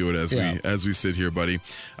witness to it as we sit here, buddy.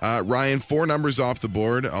 Ryan, 4 numbers off the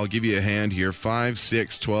board. I'll give you a hand here. 5,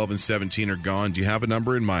 6, 12, and 17 are gone. Do you have a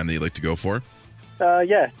number in mind that you'd like to go for?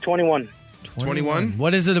 Yeah, 21. 21?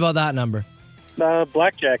 What is it about that number?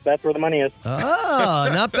 Blackjack. That's where the money is.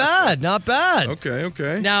 Oh, not bad. Not bad.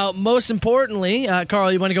 Okay. Now, most importantly,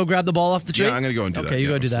 Carl, you want to go grab the ball off the tree? Yeah, I'm going to go and do that. Okay, you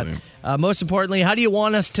go do that. Most importantly, how do you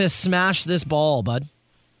want us to smash this ball, bud?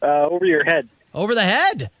 Over your head. Over the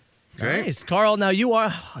head. Okay. Nice. Carl, now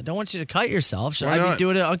I don't want you to cut yourself. Should Why I be not?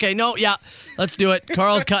 doing it? Okay, no, yeah. Let's do it.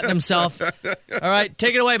 Carl's cutting himself. All right,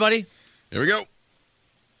 take it away, buddy. Here we go.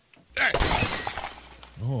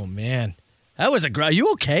 Oh, man. That was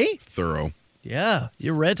you okay? Thorough. Yeah,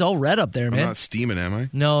 it's all red up there, I'm man. not steaming, am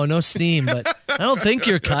I? No steam, but I don't think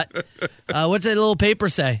you're cut. What's that little paper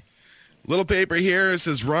say? Little paper here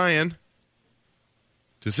says, Ryan,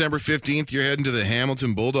 December 15th, you're heading to the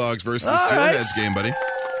Hamilton Bulldogs versus the Steelheads game, buddy.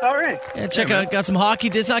 All right. Yeah, check out. Got some hockey.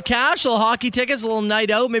 It's not cash, little hockey tickets, a little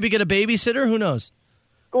night out. Maybe get a babysitter. Who knows?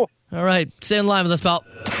 Cool. All right. Stay in line with us, pal.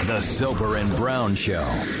 The Soper and Brown Show.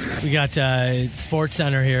 We got Sports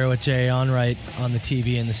Center here with Jay Onright on the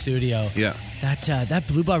TV in the studio. Yeah. That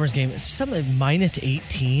Blue Bombers game is something like minus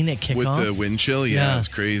 18 at kickoff. With the wind chill, Yeah. it's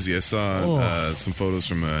crazy. I saw some photos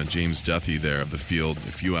from James Duthie there of the field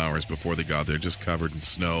a few hours before they got there, just covered in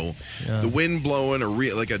snow. Yeah. The wind blowing,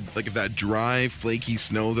 like if that dry, flaky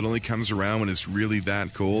snow that only comes around when it's really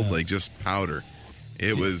that cold, like just powder.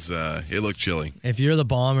 It was. It looked chilly. If you're the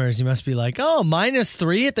Bombers, you must be like, minus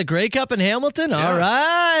 3 at the Grey Cup in Hamilton? Yeah. All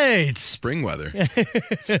right. Spring weather.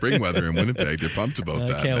 Spring weather in Winnipeg. They're pumped about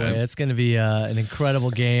that, can't man. wait. It's going to be an incredible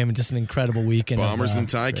game and just an incredible weekend. Bombers and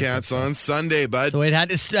Ticats on Sunday, bud. So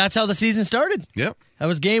that's how the season started. Yep. That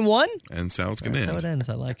was game 1. And so it's going to That's end. how it ends.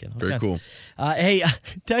 I like it. Very cool. Hey,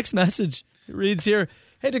 text message reads here.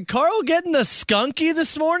 Hey, did Carl get in the skunky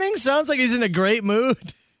this morning? Sounds like he's in a great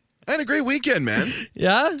mood. I had a great weekend, man.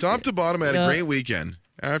 Yeah? Top to bottom, I had a great weekend.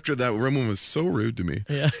 After that, woman was so rude to me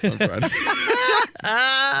on Friday.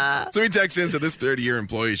 Somebody texted in and said this 30-year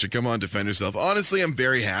employee should come on and defend herself. Honestly, I'm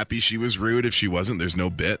very happy she was rude. If she wasn't, there's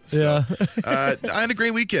no bit. So, I had a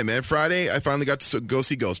great weekend, man. Friday, I finally got to go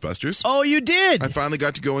see Ghostbusters. Oh, you did? I finally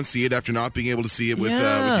got to go and see it after not being able to see it with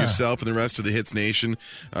yourself and the rest of the Hits Nation.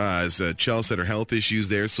 As Chelsea had her health issues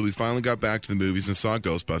there, so we finally got back to the movies and saw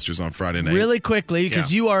Ghostbusters on Friday night. Really quickly,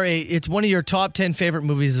 because it's one of your top 10 favorite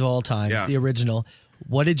movies of all time, the original.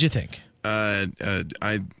 What did you think? Adam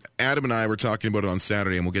and I were talking about it on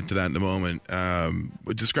Saturday, and we'll get to that in a moment.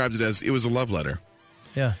 We described it as it was a love letter.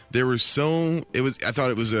 Yeah. I thought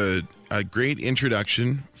it was a great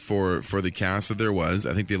introduction for the cast that there was.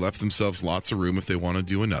 I think they left themselves lots of room if they want to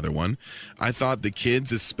do another one. I thought the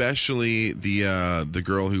kids, especially the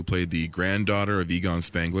girl who played the granddaughter of Egon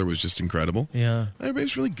Spengler, was just incredible. Yeah.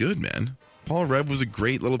 Everybody's really good, man. Paul Rudd was a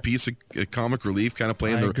great little piece of comic relief, kind of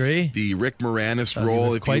playing the Rick Moranis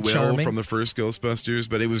role, if you will, charming. from the first Ghostbusters.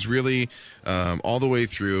 But it was really, all the way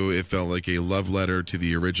through, it felt like a love letter to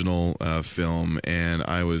the original film. And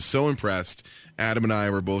I was so impressed. Adam and I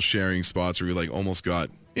were both sharing spots where we almost got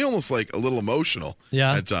like a little emotional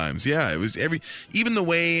at times. Yeah, it was even the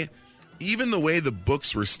way the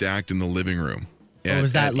books were stacked in the living room.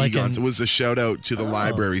 Was that like Egon's? It was a shout out to the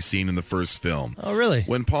library scene in the first film. Oh, really?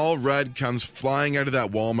 When Paul Rudd comes flying out of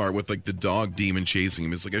that Walmart with the dog demon chasing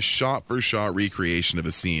him, it's like a shot for shot recreation of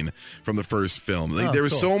a scene from the first film. There were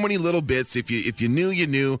so many little bits. If you knew, you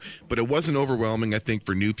knew, but it wasn't overwhelming. I think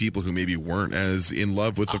for new people who maybe weren't as in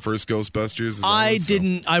love with the first Ghostbusters.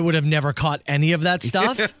 I would have never caught any of that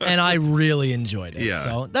stuff, and I really enjoyed it. Yeah,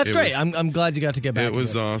 so that's great. I'm glad you got to get back. It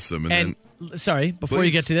was awesome. And sorry, before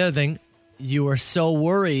you get to the other thing. You were so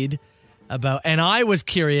worried about, and I was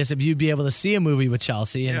curious if you'd be able to see a movie with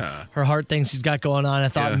Chelsea and her heart thing she's got going on. I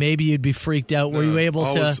thought maybe you'd be freaked out. Were you able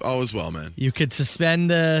to? Always well, man. You could suspend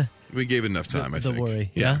the. We gave enough time, I think. The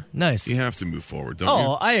worry. Yeah. Nice. You have to move forward, don't you?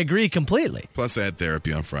 Oh, I agree completely. Plus, I had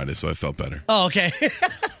therapy on Friday, so I felt better. Oh, okay.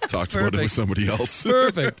 Talked about it with somebody else.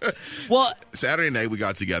 Perfect. Well, Saturday night we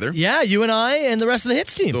got together. Yeah, you and I and the rest of the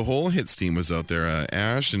Hits team. The whole Hits team was out there.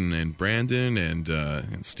 Ash and Brandon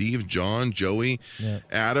and Steve, John, Joey,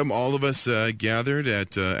 Adam. All of us gathered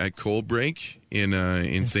at Cold Break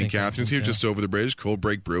in St. Catharines here, just over the bridge. Cold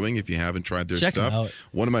Break Brewing, if you haven't tried their stuff.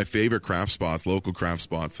 One of my favorite craft spots, local craft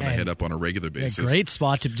spots that I hit up on a regular basis. Great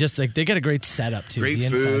spot to just they got a great setup too. Great the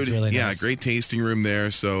food, really nice. Great tasting room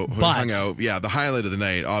there. So we hung out. Yeah, the highlight of the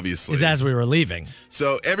night, obviously, is as we were leaving.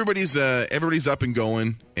 So everybody's up and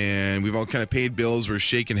going, and we've all kind of paid bills. We're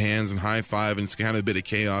shaking hands and high five, and it's kind of a bit of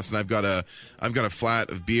chaos. And I've got a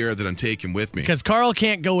flat of beer that I'm taking with me because Carl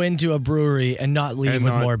can't go into a brewery and not leave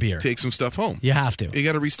with more beer. Take some stuff home. You have to. You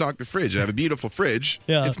got to restock the fridge. I have a beautiful fridge.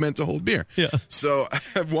 Yeah. It's meant to hold beer. Yeah. So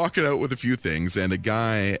I'm walking out with a few things, and a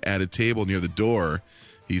guy at a table near the door,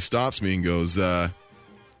 he stops me and goes,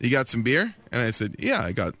 "You got some beer?" And I said, "Yeah,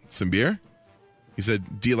 I got some beer." He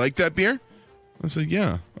said, "Do you like that beer?" I said,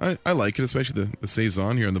 "Yeah, I like it, especially the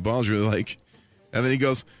Saison here in the bottles really like." And then he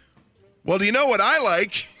goes, "Well, do you know what I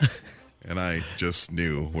like?" And I just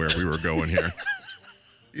knew where we were going here.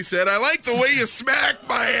 He said, "I like the way you smack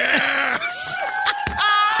my ass."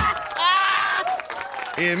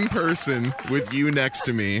 In person with you next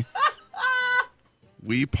to me,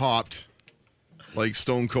 we popped like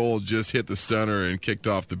Stone Cold just hit the stunner and kicked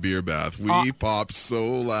off the beer bath. We popped so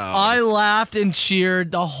loud. I laughed and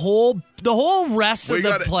cheered the whole rest of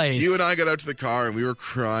the place. You and I got out to the car and we were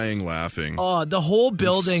crying, laughing. Oh, the whole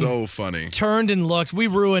building so funny. Turned and looked. We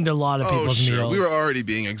ruined a lot of people's meals. We were already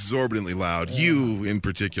being exorbitantly loud. Yeah. You in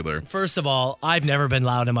particular. First of all, I've never been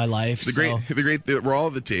loud in my life. We're all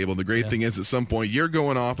at the table. The great thing is, at some point, you're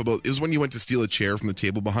going off about. It was when you went to steal a chair from the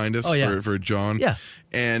table behind us for John. Yeah.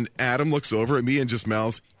 And Adam looks over at me and just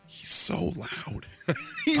mouths, "He's so loud."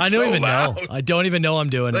 I don't even know. I don't even know I'm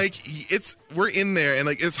doing it. We're in there and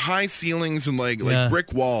it's high ceilings and like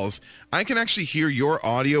brick walls. I can actually hear your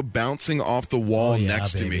audio bouncing off the wall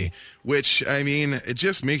next to me, which I mean, it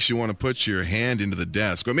just makes you want to put your hand into the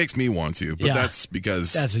desk. Well, it makes me want to, but that's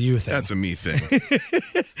because that's a you thing. That's a me thing.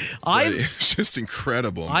 It's just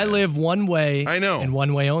incredible. I live one way. I know, and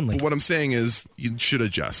one way only. But what I'm saying is, you should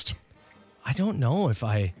adjust. I don't know if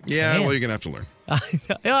I. Yeah, well, you're gonna have to learn.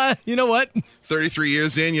 You know what? 33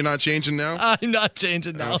 years in, you're not changing now? I'm not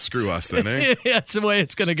changing now. Oh, screw us then, eh? That's the way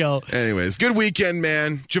it's going to go. Anyways, good weekend,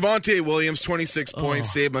 man. Javonte Williams, 26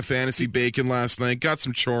 points, saved my fantasy bacon last night. Got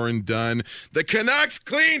some choring done. The Canucks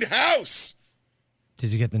cleaned house.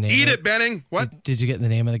 Did you get the name? Eat it, Benning. What? Did you get the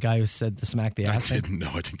name of the guy who said the smack the ass? I didn't know.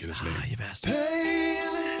 I didn't get his name. You bastard.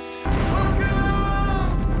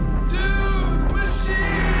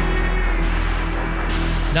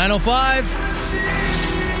 905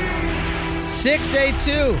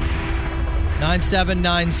 682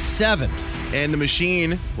 9797. And the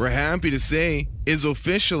machine, we're happy to say, is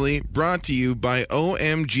officially brought to you by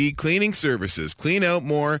OMG Cleaning Services. Clean out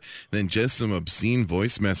more than just some obscene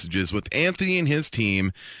voice messages with Anthony and his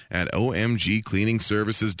team at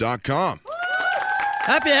omgcleaningservices.com.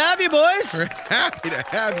 Happy to have you, boys. We're happy to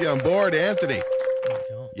have you on board, Anthony. There you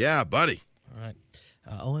go. Yeah, buddy. All right.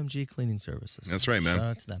 OMG Cleaning Services. That's right, man. Shout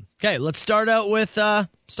out to them. Okay, let's start out with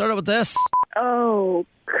this. Oh,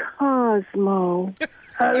 Cosmo.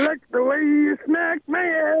 I like the way you smack my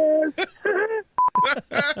ass.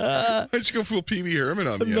 Why'd you go full Pee Wee Herman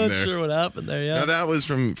on the I'm end not there? sure what happened there, yeah. Now, that was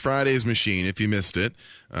from Friday's Machine, if you missed it.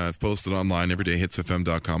 It's posted online,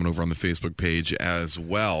 everydayhitsfm.com, and over on the Facebook page as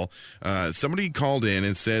well. Somebody called in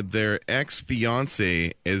and said their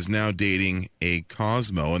ex-fiance is now dating a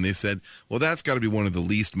Cosmo, and they said, well, that's got to be one of the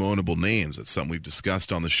least moanable names. That's something we've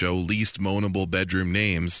discussed on the show, least moanable bedroom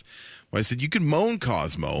names. Well, I said, you can moan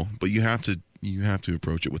Cosmo, but you have to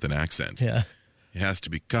approach it with an accent. Yeah. It has to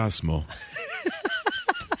be Cosmo.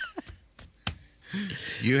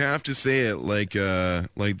 You have to say it like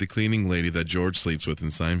the cleaning lady that George sleeps with in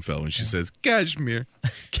Seinfeld when she says, Cashmere.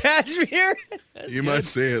 Cashmere? You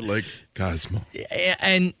must say it like Cosmo.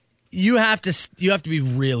 And you have to be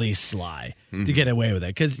really sly to get away with it.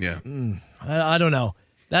 Because, I don't know.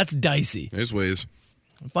 That's dicey. There's ways.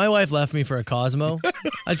 If my wife left me for a Cosmo,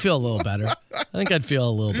 I'd feel a little better. I think I'd feel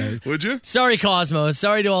a little better. Would you? Sorry, Cosmos.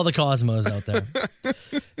 Sorry to all the Cosmos out there.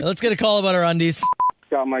 Now, let's get a call about our undies.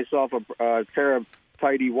 Got myself a pair of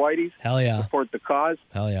tidy whities. Hell yeah. Support the cause.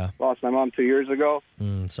 Hell yeah. Lost my mom 2 years ago.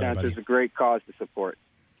 Sorry, Cancer's buddy. a great cause to support.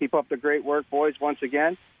 Keep up the great work, boys, once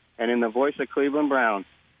again. And in the voice of Cleveland Brown.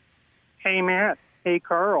 Hey, Matt. Hey,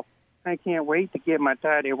 Carl. I can't wait to get my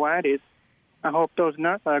tidy whities. I hope those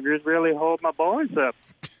nut huggers really hold my boys up.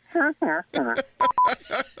 Don't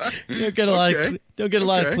get a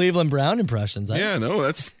lot of Cleveland Brown impressions. Yeah, no,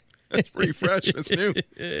 that's pretty fresh. That's new.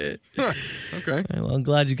 Huh. Okay. Well, I'm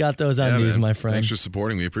glad you got those undies, man. my friend. Thanks for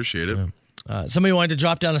supporting me. Appreciate it. Somebody wanted to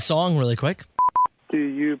drop down a song really quick. Do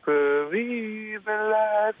you believe in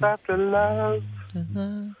life after love?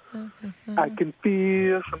 I can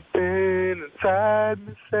feel something inside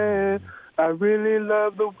me saying, I really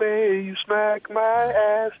love the way you smack my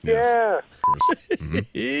ass. Yes. Yeah. Of course.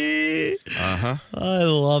 Mm-hmm. Uh-huh. I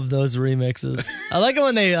love those remixes. I like it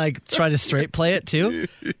when they try to straight play it too.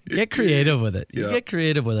 Get creative with it. You get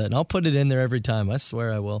creative with it, and I'll put it in there every time. I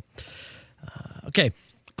swear I will. Okay,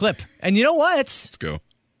 clip. And you know what? Let's go.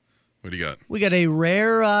 What do you got? We got a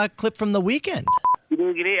rare clip from the weekend.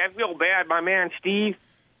 I feel bad. My man Steve,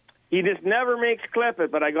 he just never makes clip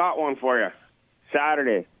it, but I got one for you.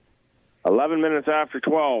 Saturday, 11 minutes after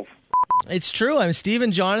 12. It's true. Steve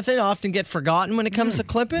and Jonathan often get forgotten when it comes to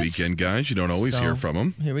clip its. Weekend guys, you don't always hear from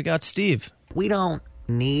them. Here we got Steve. We don't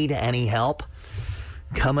need any help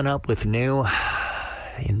coming up with new,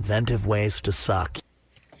 inventive ways to suck.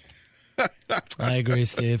 I agree,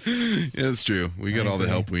 Steve. Yeah, it's true. We got all the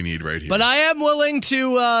help we need right here. But I am willing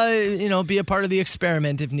to, be a part of the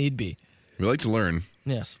experiment if need be. We like to learn.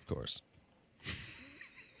 Yes, of course.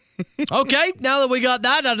 Okay, now that we got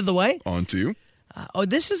that out of the way. On to.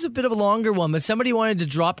 This is a bit of a longer one, but somebody wanted to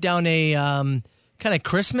drop down a kind of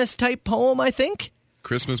Christmas-type poem, I think.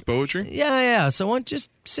 Christmas poetry? Yeah. So why don't you just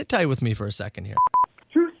sit tight with me for a second here.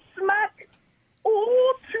 To smack or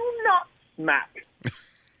to not smack?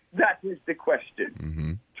 That is the question.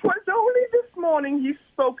 Mm-hmm. 'Twas only this morning he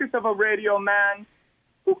spoketh of a radio man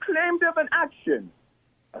who claimed of an action,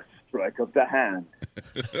 a strike of the hand.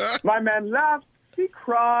 My man laughed, he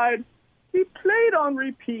cried, he played on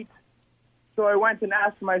repeat. So I went and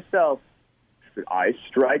asked myself, should I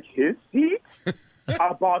strike his heat?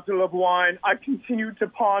 A bottle of wine, I continued to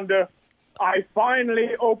ponder. I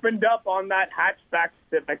finally opened up on that hatchback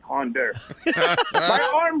Civic Honda. My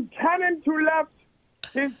arm cannon to left,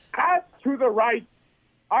 his ass to the right.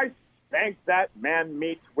 I spanked that man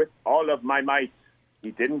meat with all of my might.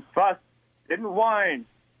 He didn't fuss, didn't whine.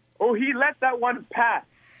 Oh, he let that one pass.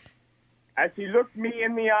 As he looked me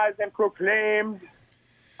in the eyes and proclaimed,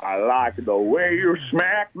 I like the way you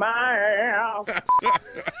smack my ass.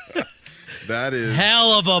 That is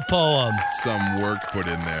hell of a poem. Some work put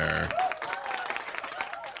in there.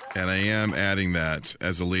 And I am adding that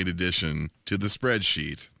as a late addition to the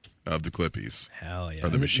spreadsheet of the Clippies. Hell yeah. Or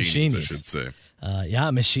the Machinies, I should say.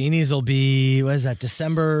 Machinies will be, what is that,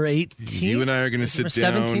 December 18th? You and I are going to sit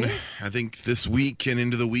down, 17th? I think, this week and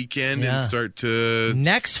into the weekend and start to...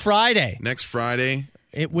 Next Friday.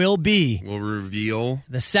 It will be. We'll reveal...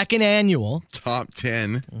 The second annual. Top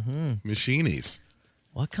 10 Machinies.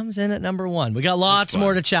 What comes in at number 1? We got lots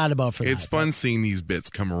more to chat about for that. It's fun seeing these bits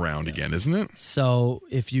come around again, isn't it? So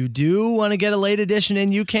if you do want to get a late edition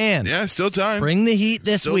in, you can. Yeah, still time. Bring the heat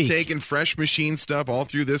this week. Still taking fresh machine stuff all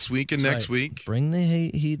through this week and next week. Bring the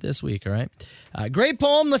heat this week, all right? Great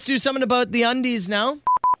poem. Let's do something about the undies now.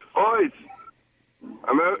 Boys,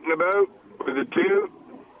 I'm out and about with a two,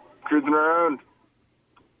 cruising around.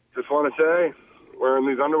 Just want to say, wearing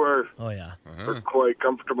these underwear are quite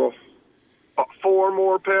comfortable. 4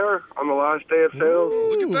 more pair on the last day of sales.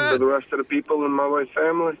 Look at that. For the rest of the people in my wife's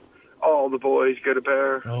family. All the boys get a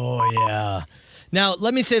pair. Oh, yeah. Now,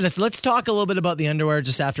 let me say this. Let's talk a little bit about the underwear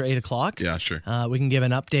just after 8 o'clock. Yeah, sure. We can give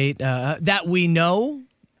an update that we know.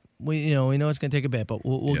 We know it's going to take a bit, but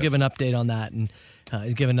we'll give an update on that and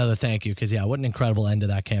give another thank you because, what an incredible end to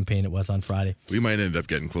that campaign it was on Friday. We might end up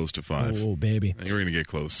getting close to 5. Oh, baby. I think we're going to get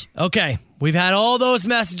close. Okay. We've had all those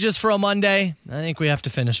messages for a Monday. I think we have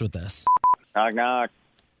to finish with this. Knock, knock.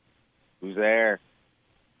 Who's there?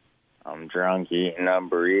 I'm drunk eating a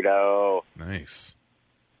burrito. Nice.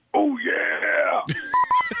 Oh, yeah.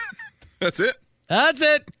 That's it? That's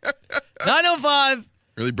it. 905.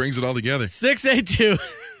 Really brings it all together.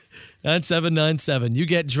 682-9797. You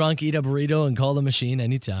get drunk, eat a burrito, and call the machine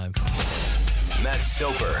anytime. Matt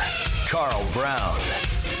Soper, Carl Brown.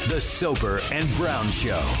 The Soper and Brown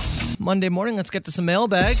Show. Monday morning, let's get to some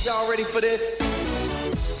mailbag. Y'all ready for this?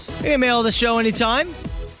 You can mail the show anytime.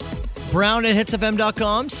 Brown at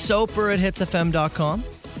hitsfm.com, Soper at hitsfm.com.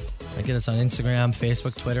 Get us on Instagram,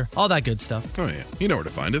 Facebook, Twitter, all that good stuff. Oh, yeah. You know where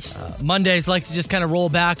to find us. Mondays like to just kind of roll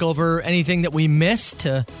back over anything that we missed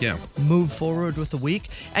to move forward with the week.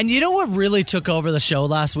 And you know what really took over the show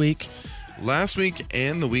last week? Last week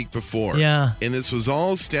and the week before. Yeah. And this was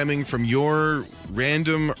all stemming from your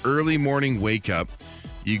random early morning wake up.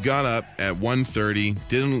 You got up at 1:30,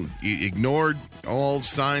 you ignored all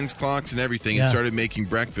signs, clocks, and everything, and started making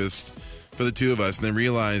breakfast for the two of us, and then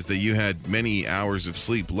realized that you had many hours of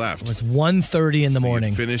sleep left. It was 1:30 in the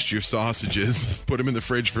morning. You finished your sausages, put them in the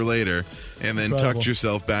fridge for later, and then tucked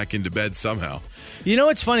yourself back into bed somehow. You know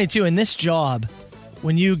what's funny, too? In this job,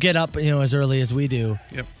 when you get up as early as we do,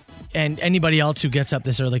 and anybody else who gets up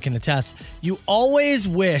this early can attest, you always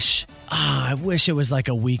wish, I wish it was like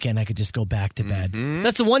a weekend I could just go back to bed. Mm-hmm.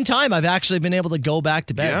 That's the one time I've actually been able to go back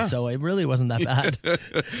to bed, so it really wasn't that bad.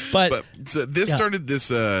 But so this started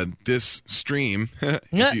this stream,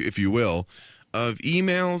 if you will, of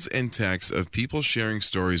emails and texts of people sharing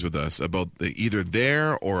stories with us about either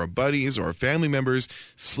their or a buddies or family members'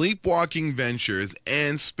 sleepwalking ventures,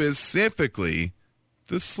 and specifically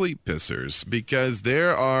the sleep pissers, because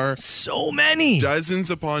there are so many,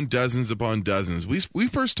 dozens upon dozens upon dozens. We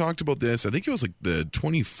first talked about this, I think it was like the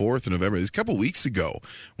 24th of November, it was a couple weeks ago,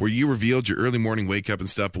 where you revealed your early morning wake up and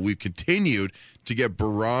stuff, but we've continued to get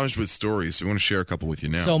barraged with stories, so we want to share a couple with you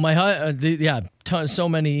now. So so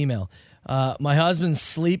many email. My husband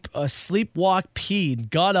sleepwalk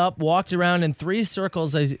peed, got up, walked around in 3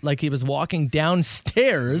 circles like he was walking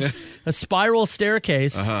downstairs, a spiral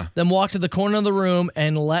staircase, then walked to the corner of the room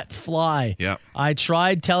and let fly. Yeah. I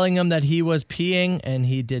tried telling him that he was peeing, and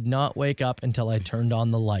he did not wake up until I turned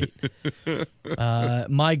on the light.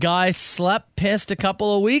 My guy slept pissed a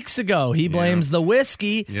couple of weeks ago. He blames the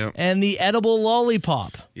whiskey and the edible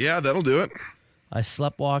lollipop. Yeah, that'll do it. I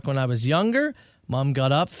sleptwalked when I was younger. Mom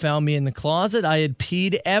got up, found me in the closet. I had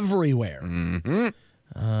peed everywhere.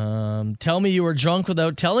 Mm-hmm. Tell me you were drunk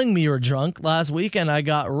without telling me you were drunk. Last weekend, I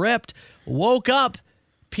got ripped, woke up,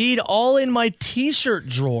 peed all in my T-shirt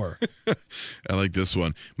drawer. I like this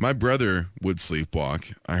one. My brother would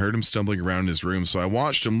sleepwalk. I heard him stumbling around in his room, so I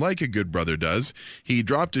watched him like a good brother does. He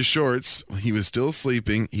dropped his shorts. He was still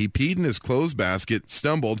sleeping. He peed in his clothes basket,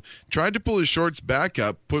 stumbled, tried to pull his shorts back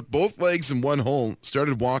up, put both legs in one hole,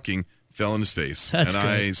 started walking, fell on his face. That's and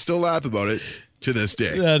great. I still laugh about it to this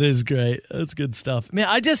day. That is great. That's good stuff. Man,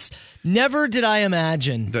 I just never did I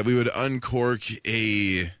imagine that we would uncork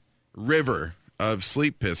a river of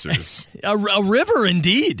sleep pissers. a river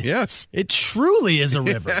indeed. Yes. It truly is a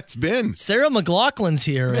river. It's been. Sarah McLachlan's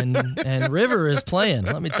here and River is playing.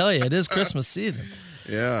 Let me tell you, it is Christmas season.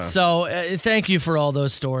 Yeah. So thank you for all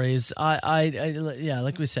those stories. I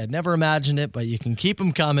like we said, never imagined it, but you can keep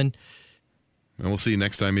them coming. And we'll see you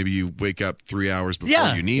next time. Maybe you wake up 3 hours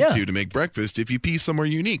before you need to make breakfast if you pee somewhere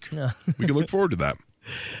unique. Yeah. We can look forward to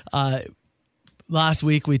that. Last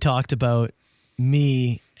week we talked about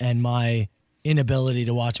me and my inability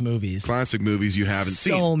to watch movies. Classic movies you haven't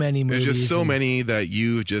seen. So many movies. There's just so many that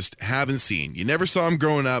you just haven't seen. You never saw them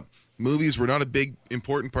growing up. Movies were not a big,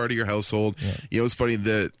 important part of your household. Yeah. You know, it's funny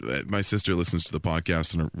that my sister listens to the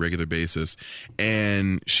podcast on a regular basis,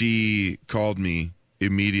 and she called me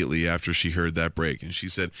immediately after she heard that break. And she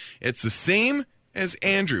said, it's the same as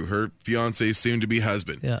Andrew, her fiance's soon-to-be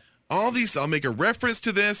husband. Yeah. All these, I'll make a reference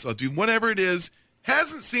to this. I'll do whatever it is.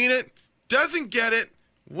 Hasn't seen it. Doesn't get it.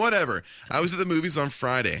 Whatever. I was at the movies on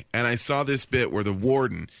Friday, and I saw this bit where the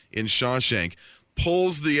warden in Shawshank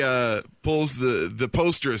pulls the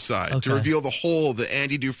poster aside to reveal the hole that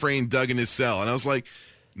Andy Dufresne dug in his cell. And I was like,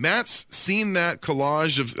 Matt's seen that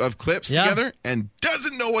collage of clips together and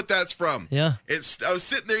doesn't know what that's from. Yeah. I was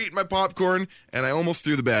sitting there eating my popcorn, and I almost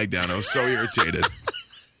threw the bag down. I was so irritated.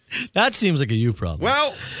 That seems like a you problem.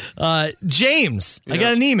 Well, James, I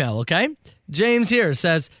got an email, okay? James here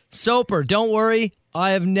says, Soper, don't worry.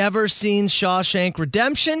 I have never seen Shawshank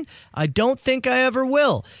Redemption. I don't think I ever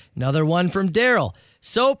will. Another one from Daryl.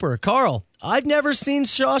 Soper, Carl, I've never seen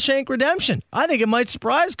Shawshank Redemption. I think it might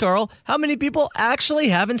surprise Carl how many people actually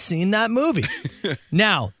haven't seen that movie.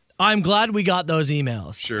 Now, I'm glad we got those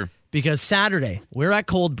emails. Sure. Because Saturday, we're at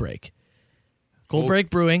Cold Break. Cold Break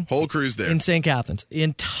Brewing. Whole crew's there. In St. Catharines. The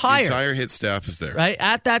entire hit staff is there. Right?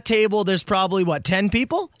 At that table, there's probably, 10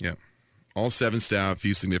 people? Yeah. All 7 staff,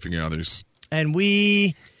 few significant others. And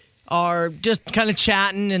we are just kind of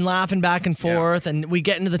chatting and laughing back and forth, and we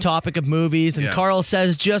get into the topic of movies, and Carl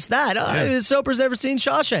says just that. Soper's never seen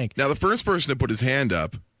Shawshank. Now, the first person to put his hand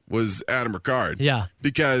up was Adam Ricard. Yeah.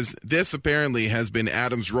 Because this apparently has been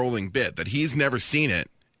Adam's rolling bit, that he's never seen it,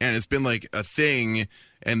 and it's been like a thing,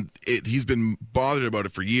 and he's been bothered about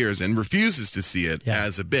it for years and refuses to see it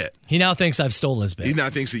as a bit. He now thinks I've stolen his bit. He now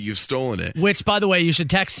thinks that you've stolen it. Which, by the way, you should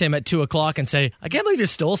text him at 2 o'clock and say, I can't believe you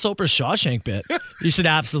stole Soper's Shawshank bit. You should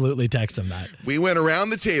absolutely text him that. We went around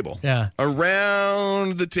the table. Yeah.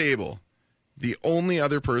 Around the table. The only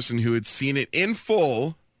other person who had seen it in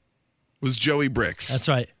full was Joey Bricks. That's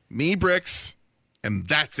right. Me, Bricks, and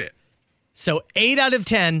that's it. So 8 out of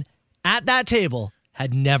 10 at that table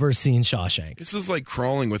had never seen Shawshank. This is like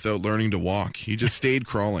crawling without learning to walk. He just stayed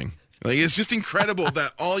crawling. Like, it's just incredible that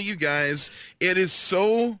all you guys, it is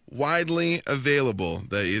so widely available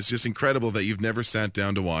that it's just incredible that you've never sat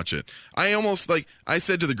down to watch it. I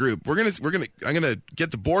said to the group, I'm gonna get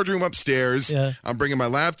the boardroom upstairs. Yeah. I'm bringing my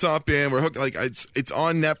laptop in. We're hooked. Like, it's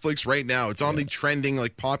on Netflix right now. It's on the trending,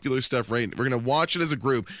 like, popular stuff. Right. We're gonna watch it as a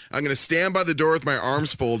group. I'm gonna stand by the door with my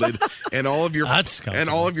arms folded and all of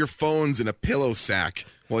your phones in a pillow sack.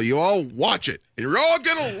 Well, you all watch it. And you're all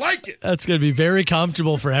going to like it. That's going to be very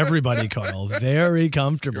comfortable for everybody, Carl. Very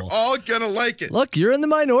comfortable. You're all going to like it. Look, you're in the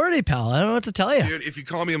minority, pal. I don't know what to tell you. Dude, if you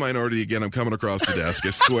call me a minority again, I'm coming across the desk.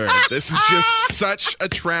 I swear. This is just such a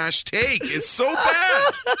trash take. It's so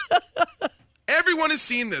bad. Everyone has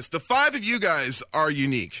seen this. The 5 of you guys are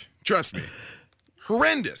unique. Trust me.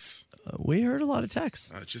 Horrendous. We heard a lot of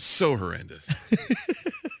texts. Just so horrendous.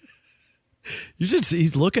 You should see,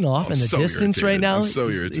 he's looking off in the distance irritated. right now. I'm so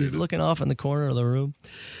irritated. He's looking off in the corner of the room.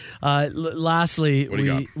 Lastly,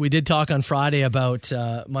 we did talk on Friday about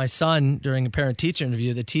my son during a parent-teacher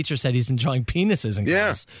interview. The teacher said he's been drawing penises in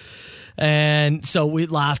class. And so we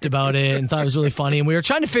laughed about it and thought it was really funny. And we were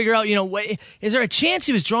trying to figure out, is there a chance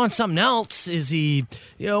he was drawing something else? Is he,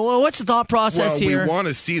 what's the thought process here? Well, we want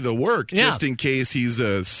to see the work just in case he's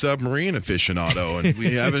a submarine aficionado and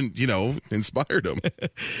we haven't, inspired him.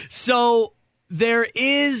 So there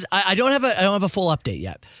is, I don't have a full update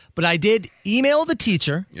yet, but I did email the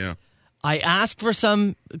teacher. Yeah. I asked for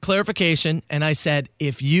some clarification and I said,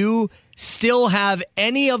 if you still have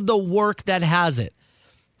any of the work that has it,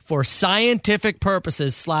 for scientific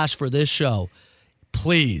purposes / for this show,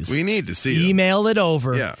 please. We need to see email it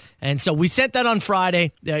over. Yeah. And so we sent that on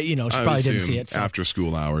Friday. She probably didn't see it. So. After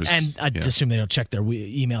school hours. And I'd assume they don't check their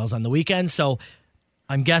emails on the weekend. So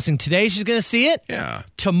I'm guessing today she's going to see it. Yeah.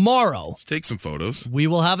 Tomorrow. Let's take some photos. We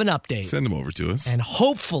will have an update. Send them over to us. And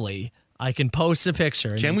hopefully I can post a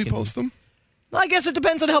picture. Can we post them? Well, I guess it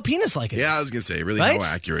depends on how penis-like it is. Yeah, I was going to say, really right?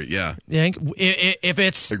 how accurate, yeah. You think if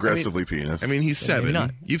it's... Aggressively penis. I mean, he's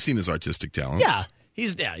 7. You've seen his artistic talents. Yeah,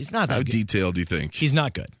 he's not that good. How detailed do you think? He's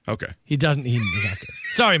not good. Okay. He's not good.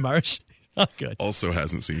 Sorry, Marsh. Not good. Also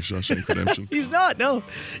hasn't seen Shawshank Redemption. He's not, no.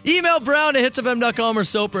 Email Brown at hitsfm.com or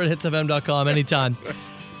Soper at hitsfm.com anytime.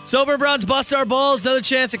 Soper Brown's Bust Our Balls. Another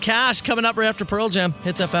chance at cash coming up right after Pearl Jam.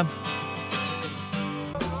 Hits FM.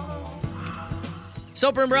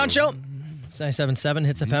 Soper and Brown Show. 97.7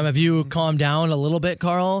 Hits FM. Have you calmed down a little bit,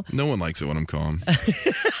 Carl? No one likes it when I'm calm.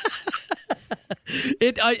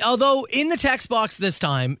 Although in the text box this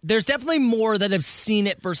time, there's definitely more that have seen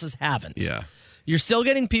it versus haven't. Yeah. You're still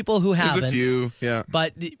getting people who haven't. There's a few, yeah.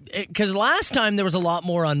 But because last time there was a lot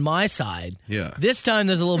more on my side. Yeah. This time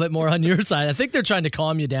there's a little bit more on your side. I think they're trying to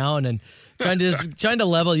calm you down and trying to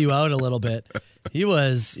level you out a little bit. He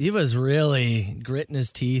was really gritting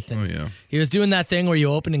his teeth, and he was doing that thing where you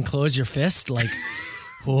open and close your fist, like.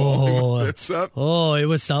 Oh, it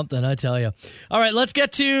was something, I tell you. All right, let's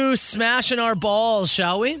get to smashing our balls,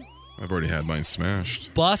 shall we? I've already had mine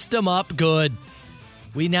smashed. Bust them up good.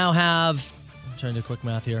 We now have, I'm trying to do quick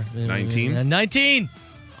math here. 19? 19.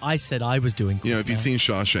 I said I was doing quick if you'd seen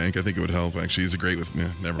Shawshank, I think it would help. Actually, he's great with me.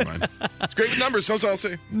 Never mind. It's great with numbers, so I'll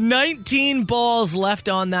say. 19 balls left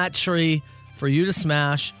on that tree for you to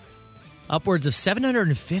smash. Upwards of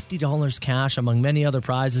 $750 cash among many other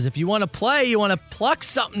prizes. If you want to play, you want to pluck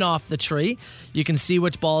something off the tree, you can see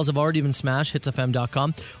which balls have already been smashed,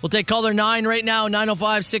 hitsfm.com. We'll take caller 9 right now,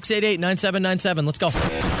 905-688-9797. Let's go.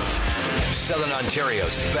 Southern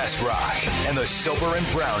Ontario's best rock and the Soper and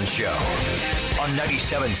Brown Show on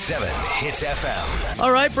 97.7 Hits FM.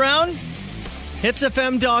 All right, Brown,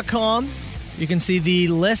 hitsfm.com. You can see the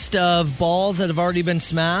list of balls that have already been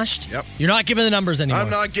smashed. Yep. You're not giving the numbers anymore.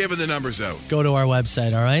 I'm not giving the numbers out. Go to our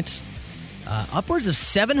website, all right? Upwards of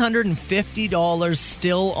 $750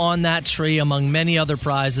 still on that tree among many other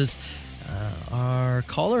prizes. Our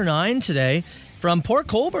caller 9 today from Port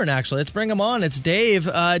Colborne, actually. Let's bring him on. It's Dave.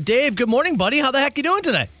 Dave, good morning, buddy. How the heck you doing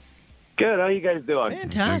today? Good. How you guys doing?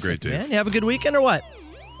 Fantastic, doing great, Dave. man. You have a good weekend or what?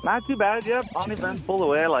 Not too bad, yep. Uneventful the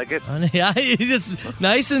way I like it. Yeah, you just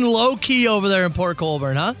nice and low-key over there in Port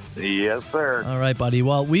Colborne, huh? Yes, sir. All right, buddy.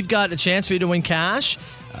 Well, we've got a chance for you to win cash,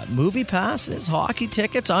 movie passes, hockey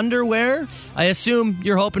tickets, underwear. I assume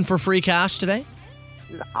you're hoping for free cash today?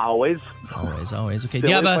 Always. Always. Okay.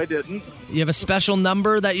 Silly if I didn't. You have a special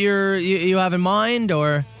number that you have in mind,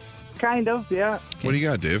 or? Kind of, yeah. Okay. What do you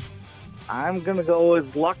got, Dave? I'm going to go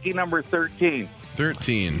with lucky number 13.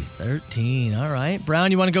 13. All right.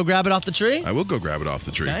 Brown, you want to go grab it off the tree? I will go grab it off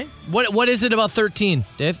the tree. Okay. What is it about 13,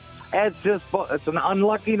 Dave? It's an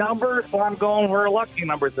unlucky number, so I'm going for a lucky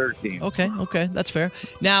number 13. Okay. That's fair.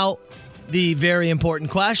 Now, the very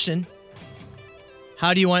important question,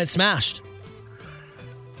 how do you want it smashed?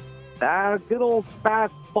 Good old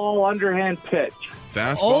fastball underhand pitch.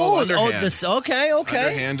 Fastball underhand. Okay.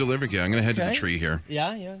 Underhand delivery. Yeah, I'm going to head to the tree here. Yeah.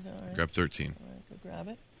 All right. Grab 13. All right, go grab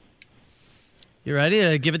it. You ready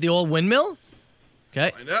to give it the old windmill?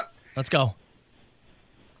 Okay. Wind up. Let's go.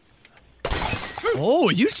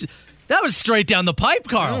 That was straight down the pipe,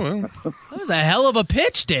 Carl. Oh, well. That was a hell of a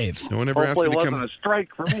pitch, Dave. No one ever asked me to come. Hopefully it wasn't a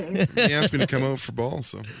strike for me. He asked me to come out for balls,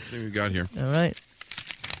 so let's see what we got here. All right.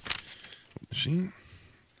 Machine.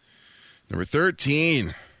 Number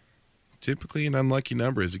 13. Typically an unlucky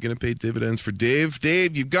number. Is it going to pay dividends for Dave?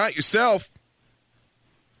 Dave, you've got yourself.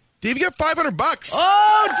 Dave, you got $500.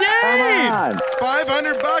 Oh, Dave! Come on.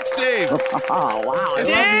 $500, Dave. Oh, wow.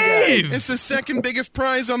 Dave! It's the second biggest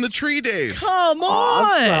prize on the tree, Dave. Come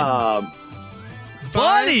on! Awesome.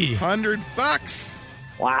 Buddy! $500.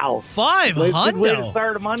 Wow. $500. Good way to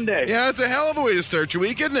start a Monday. Yeah, it's a hell of a way to start your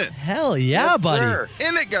week, isn't it? Hell yeah, buddy. Sir.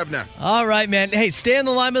 In it, governor. All right, man. Hey, stay on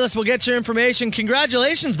the line with us. We'll get your information.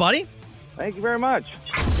 Congratulations, buddy. Thank you very much.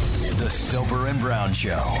 The Soper and Brown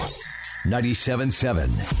Show. 97.7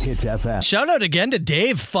 Hits FM. Shout out again to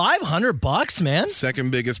Dave. $500, man.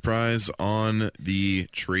 Second biggest prize on the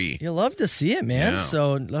tree. You love to see it, man. Yeah.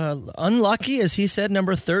 So unlucky, as he said,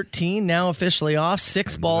 number 13, now officially off.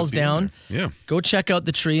 6 balls down. Yeah. Go check out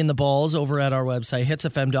the tree and the balls over at our website,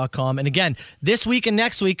 hitsfm.com. And again, this week and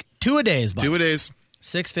next week, 2-a-days. 2-a-days.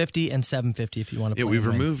 $6.50 and $7.50 if you want to play. Yeah, we've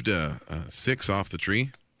removed 6 off the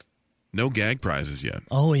tree. No gag prizes yet.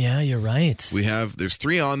 Oh, yeah, you're right. There's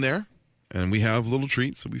 3 on there. And we have little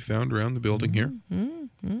treats that we found around the building here.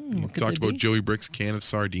 We talked about Joey Brick's can of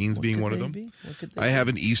sardines being one of them. I have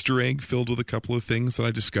an Easter egg filled with a couple of things that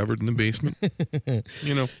I discovered in the basement.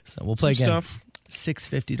 So we'll play again. Stuff.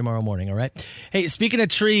 6:50 tomorrow morning, all right? Hey, speaking of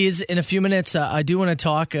trees, in a few minutes, I do want to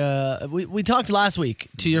talk. We talked last week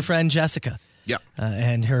to your friend Jessica. Yeah.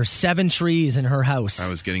 And her 7 trees in her house.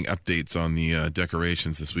 I was getting updates on the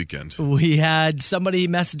decorations this weekend. We had somebody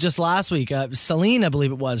message us last week. Celine, I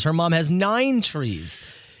believe it was. Her mom has 9 trees.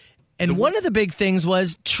 And one of the big things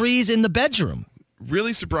was trees in the bedroom.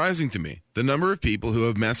 Really surprising to me. The number of people who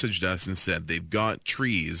have messaged us and said they've got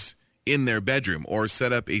trees in their bedroom or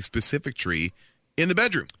set up a specific tree in the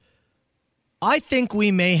bedroom. I think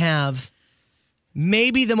we may have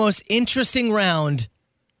maybe the most interesting round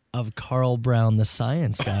of Carl Brown, the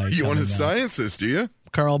science guy. You want to science this, do you?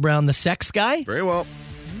 Carl Brown, the sex guy? Very well.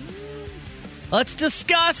 Let's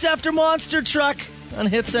discuss after Monster Truck on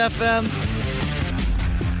Hits FM.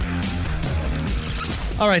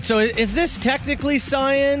 All right, so is this technically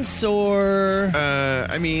science or?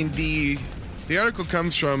 I mean, the article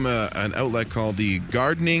comes from an outlet called the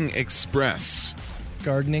Gardening Express.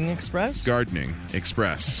 Gardening Express? Gardening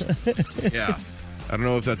Express. Yeah. I don't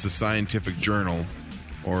know if that's a scientific journal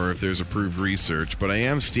or if there's approved research, but I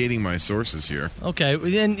am stating my sources here. Okay,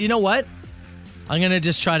 then you know what? I'm gonna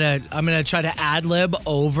try to ad lib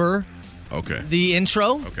over the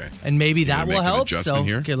intro. Okay. And maybe that make will an help. adjustment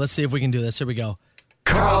here? Okay, let's see if we can do this. Here we go.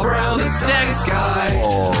 Carl Brown, the science guy.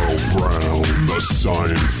 Carl Brown, the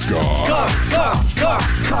science guy.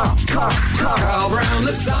 Carl Brown,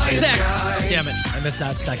 the science Sex. guy. Damn it, I missed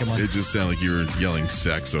that second one. It just sounded like you were yelling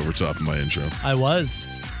sex over top of my intro. I was.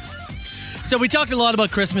 So we talked a lot about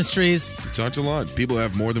Christmas trees. We talked a lot. People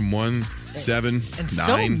have more than 1, 7, And 9.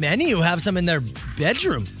 so many who have some in their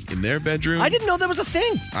bedroom. In their bedroom? I didn't know that was a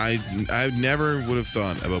thing. I never would have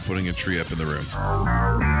thought about putting a tree up in the room.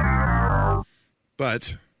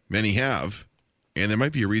 But many have, and there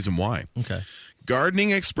might be a reason why. Okay.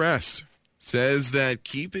 Gardening Express says that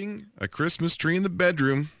keeping a Christmas tree in the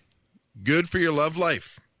bedroom, good for your love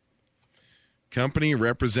life. Company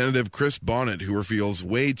representative Chris Bonnet, who reveals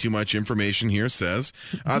way too much information here, says,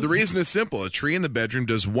 the reason is simple. A tree in the bedroom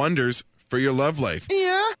does wonders for your love life.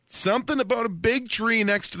 Yeah. Something about a big tree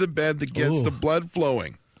next to the bed that gets the blood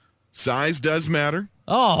flowing. Size does matter.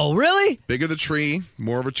 Oh, really? Bigger the tree,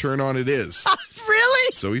 more of a turn on it is.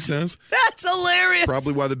 Really? So he says. That's hilarious.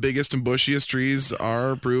 Probably why the biggest and bushiest trees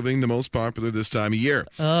are proving the most popular this time of year.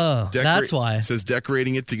 Oh, that's why. Says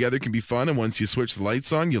decorating it together can be fun, and once you switch the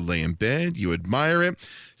lights on, you lay in bed, you admire it.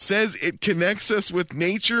 Says it connects us with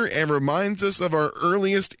nature and reminds us of our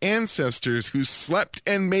earliest ancestors who slept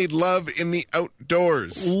and made love in the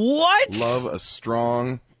outdoors. What? Love a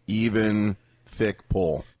strong, even, thick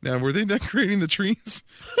pole. Now, were they decorating the trees?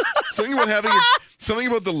 Something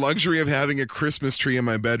about the luxury of having a Christmas tree in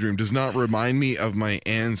my bedroom does not remind me of my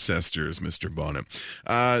ancestors, Mr. Bonham.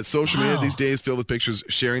 Social media these days filled with pictures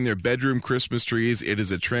sharing their bedroom Christmas trees. It is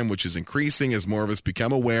a trend which is increasing as more of us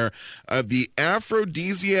become aware of the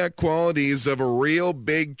aphrodisiac qualities of a real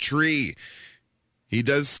big tree. He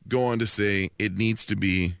does go on to say it needs to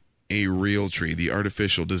be a real tree. The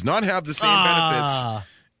artificial does not have the same benefits.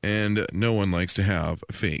 And no one likes to have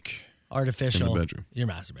a fake artificial in the bedroom. You're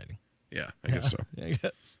masturbating. Yeah, I guess so. I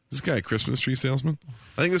guess. Is this guy a Christmas tree salesman?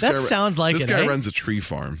 I think this That guy sounds like this it, guy eh? runs a tree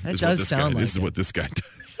farm. That Is what does this sound guy. like This is it. what this guy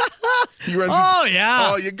does. He runs. Yeah.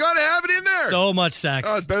 Oh, you gotta have it in there. So much sex.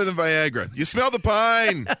 Oh, it's better than Viagra. You smell the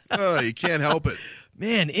pine. Oh, you can't help it.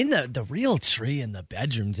 Man, in the real tree in the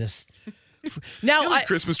bedroom, just now. You know,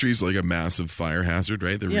 Christmas trees are like a massive fire hazard,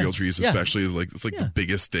 right? The Yeah. real trees, Yeah. especially, it's like the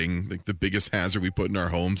biggest thing, like the biggest hazard we put in our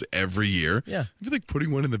homes every year. Yeah. I feel like putting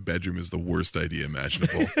one in the bedroom is the worst idea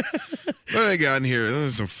imaginable. What I got in here?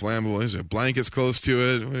 There's some flammable. There's blankets close to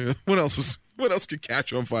it. What else could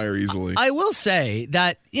catch on fire easily? I will say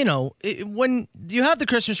that, when you have the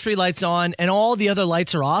Christmas tree lights on and all the other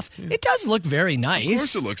lights are off, it does look very nice. Of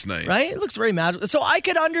course it looks nice. Right? It looks very magical. So I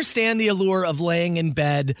could understand the allure of laying in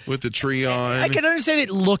bed with the tree on. I could understand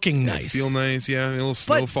it looking nice. Feel nice, yeah. A little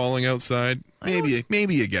snow falling outside.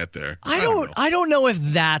 Maybe you get there. I don't know if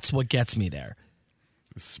that's what gets me there.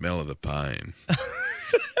 The smell of the pine.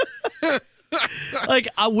 Like,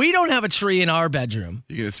 we don't have a tree in our bedroom.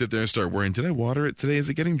 You're going to sit there and start worrying, did I water it today? Is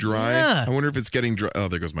it getting dry? Yeah. I wonder if it's getting dry. Oh,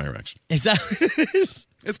 there goes my erection. Is that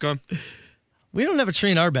It's gone. We don't have a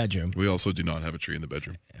tree in our bedroom. We also do not have a tree in the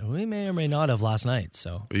bedroom. We may or may not have last night,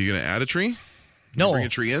 so. Are you going to add a tree? No. Bring a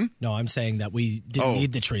tree in? No, I'm saying that we didn't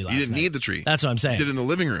need the tree last night. You didn't need the tree. That's what I'm saying. You did it in the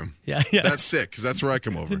living room. Yeah. That's sick, because that's where I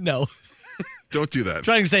come over. No. Don't do that. I'm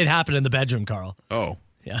trying to say it happened in the bedroom, Carl. Oh.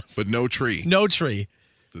 Yes. But no tree. No tree.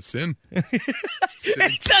 The sin.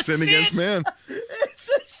 It's a sin against man. It's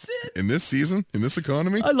a sin. In this season, in this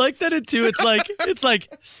economy. I like that too. It's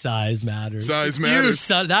like size matters. Size matters.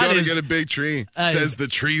 Gotta Is get a big tree, says the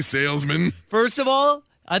tree salesman. First of all,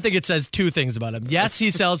 I think it says two things about him. Yes, he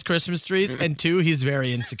sells Christmas trees, and two, he's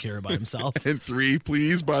very insecure about himself. And three,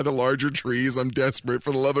 please buy the larger trees. I'm desperate.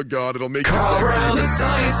 For the love of God, it'll make Carl you sexy. Brown, the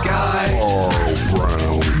science guy. Carl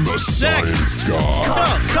Brown, the science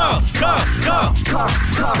guy.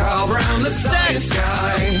 Carl Brown, the science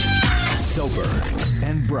guy. Soper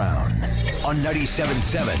and Brown on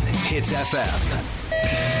 97.7 Hits FM.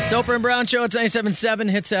 Soper and Brown Show, it's 97.7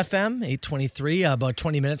 Hits FM, 8:23. About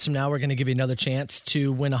 20 minutes from now, we're going to give you another chance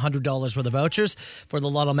to win $100 worth of vouchers for the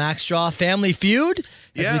Lotto Max draw. Family Feud,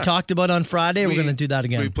 as we talked about on Friday. We're going to do that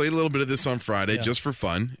again. We played a little bit of this on Friday just for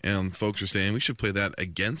fun, and folks are saying we should play that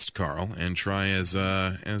against Carl and try as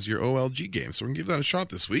your OLG game. So we're going to give that a shot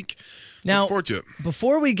this week. Now, look forward to it.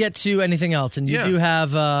 Before we get to anything else, and you do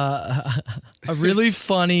have a really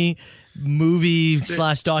funny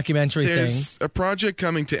movie/documentary thing. There's a project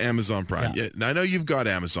coming to Amazon Prime. Yeah. I know you've got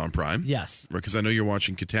Amazon Prime. Yes. Because I know you're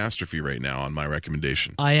watching Catastrophe right now on my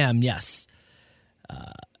recommendation. I am, yes.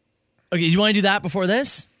 Okay, you want to do that before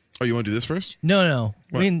this? Oh, you want to do this first? No.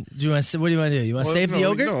 What? I mean, what do you want to do? You want to save the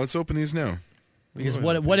yogurt? No, let's open these now. Because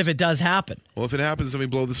what if it does happen? Well, if it happens, then we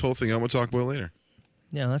blow this whole thing out. We'll talk about it later.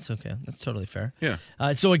 Yeah, that's okay. That's totally fair. Yeah.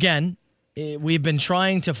 So again, we've been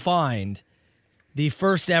trying to find the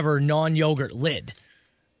first ever non-yogurt lid.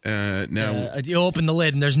 Now you open the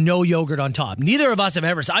lid and there's no yogurt on top. Neither of us have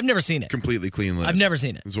ever. I've never seen it. Completely clean lid. I've never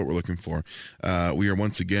seen it. Is what we're looking for. We are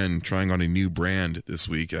once again trying on a new brand this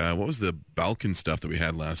week. What was the Balkan stuff that we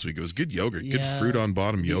had last week? It was good yogurt, good fruit on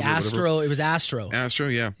bottom yogurt. Astro. Whatever. It was Astro. Astro,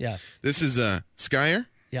 yeah. Yeah. This is Skyer.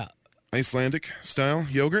 Yeah. Icelandic style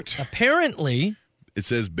yogurt. Apparently, it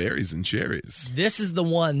says berries and cherries. This is the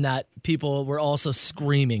one that people were also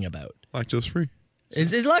screaming about. Lactose free.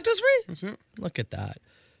 Is it lactose free? That's it. Look at that.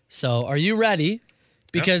 So, are you ready?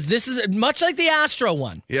 Because this is much like the Astro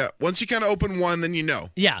one. Yeah. Once you kind of open one, then you know.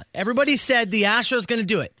 Yeah. Everybody said the Astro's going to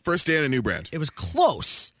do it. First day on a new brand. It was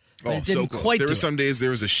close. Oh, it so didn't close. Quite There were do some days there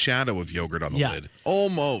was a shadow of yogurt on the lid.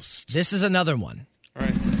 Almost. This is another one. All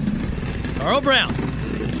right. Carl Brown.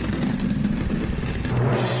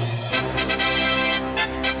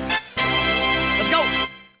 Let's go.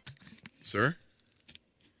 Sir?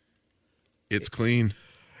 It's clean.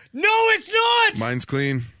 No, it's not. Mine's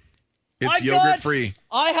clean. It's yogurt free.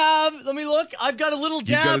 I have, let me look. I've got a little You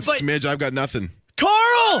dab. got a smidge. I've got nothing.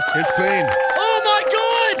 Carl! It's clean. Oh my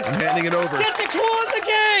God! I'm handing it over. Get the Cool in the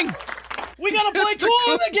Gang! We gotta play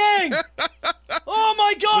Cool in the Gang! Oh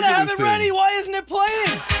my God, Look I at have this it ready. thing. Why isn't it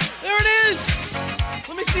playing? There it is.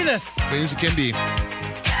 Let me see this. Clean as it can be.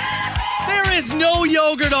 There is no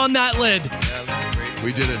yogurt on that lid.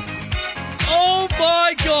 We did it. Oh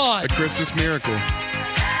my God. A Christmas miracle.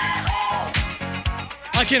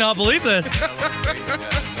 I cannot believe this.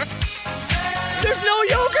 There's no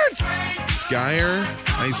yogurt. Skyer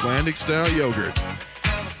Icelandic style yogurt.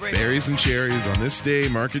 Berries and cherries on this day.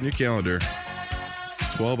 Mark it in your calendar.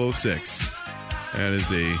 12:06. That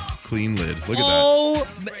is a clean lid. Look at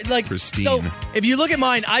that. Like pristine. So if you look at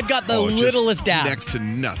mine, I've got the just littlest dab. next to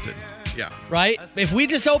nothing. Yeah. Right? If we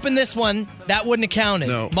just opened this one, that wouldn't have counted.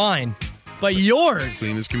 No. Mine. But yours.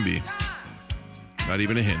 Clean as can be. Not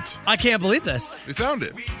even a hint. I can't believe this. We found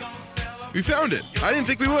it. We found it. I didn't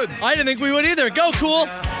think we would. I didn't think we would either. Go, Cool.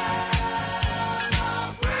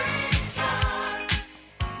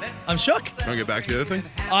 I'm shook. Want to get back to the other thing?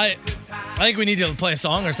 I think we need to play a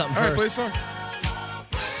song or something All right, first. play a song.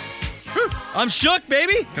 I'm shook,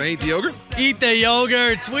 baby. Can I eat the yogurt? Eat the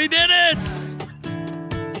yogurts. We did it.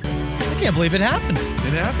 I can't believe it happened.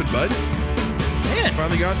 It happened, bud. Man.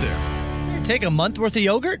 Finally got there. Take a month worth of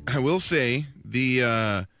yogurt? I will say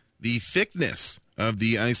the thickness of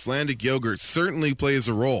the Icelandic yogurt certainly plays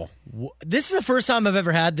a role. This is the first time I've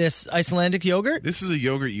ever had this Icelandic yogurt. This is a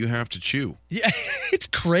yogurt you have to chew. Yeah, it's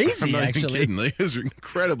crazy, I'm not actually. even kidding. It's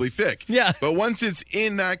incredibly thick. Yeah. But once it's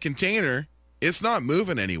in that container, it's not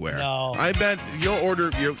moving anywhere. No. I bet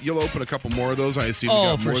you'll open a couple more of those. I assume you Oh,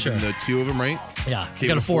 got for more sure. than the two of them, right? Yeah, Came you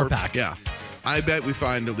got in a four-pack. Yeah. I bet we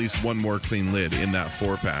find at least one more clean lid in that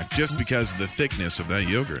 4-pack just because of the thickness of that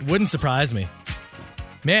yogurt. Wouldn't surprise me.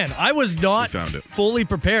 Man, I was not found it. fully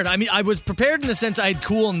prepared. I mean, I was prepared in the sense I had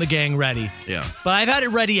Cool in the Gang ready. Yeah. But I've had it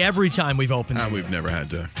ready every time we've opened it. We've never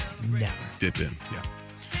had to Never. dip in. Yeah.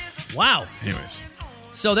 Wow. Anyways.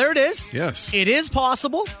 So there it is. Yes. It is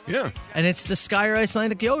possible. Yeah. And it's the Skyer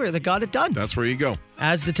Icelandic yogurt that got it done. That's where you go.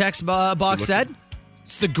 As the text box said,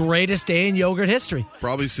 it's the greatest day in yogurt history.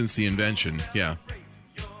 Probably since the invention. Yeah.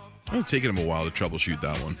 It's taken them a while to troubleshoot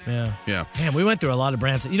that one. Yeah. Yeah. Man, we went through a lot of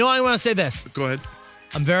brands. You know, I want to say this. Go ahead.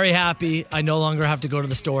 I'm very happy I no longer have to go to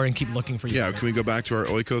the store and keep looking for you. Yeah, can we go back to our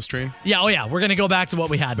Oikos train? Yeah, oh yeah, we're going to go back to what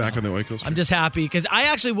we had. Back now. on the Oikos train? I'm just happy because I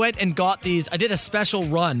actually went and got these. I did a special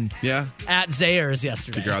run at Zayre's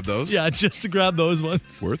yesterday. To grab those? Yeah, just to grab those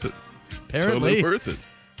ones. Worth it. Apparently. Totally worth it.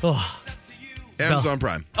 Oh. Amazon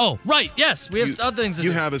Prime. Oh, right. Yes, we have other things to do.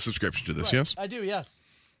 You have a subscription to this, yes? I do, yes.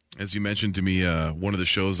 As you mentioned to me, one of the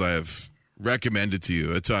shows I have recommended to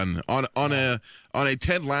you, it's on a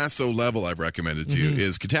Ted Lasso level I've recommended to you,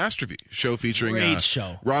 is Catastrophe, show featuring Great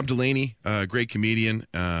show. Rob Delaney, great comedian,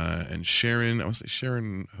 and Sharon, I want to say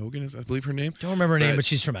Sharon Hogan, I believe her name? Don't remember her name, but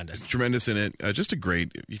she's tremendous. Tremendous in it. Just a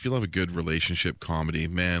great, if you love a good relationship comedy,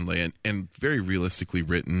 man, and very realistically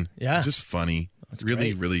written. Yeah. Just funny. That's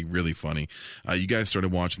really, great. really, really funny. You guys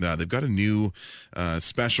started watching that. They've got a new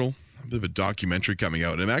special, a bit of a documentary coming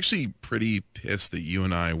out. And I'm actually pretty pissed that you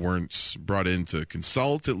and I weren't brought in to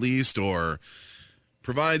consult at least or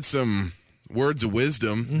provide some words of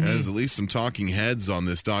wisdom as at least some talking heads on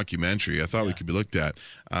this documentary. I thought we could be looked at.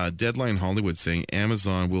 Deadline Hollywood saying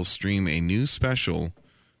Amazon will stream a new special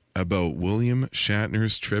about William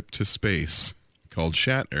Shatner's trip to space called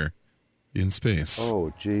Shatner, in space.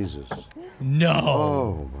 Oh, Jesus. No.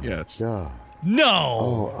 Oh, my Yes. God.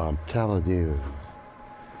 No. Oh, I'm telling you.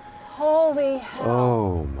 Holy hell.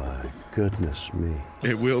 Oh, my goodness me.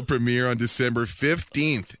 It will premiere on December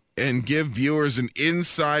 15th and give viewers an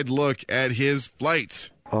inside look at his flight.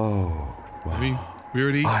 Oh, wow. I mean, we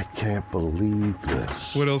already... I can't believe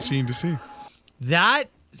this. What else do you need to see? That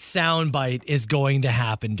soundbite is going to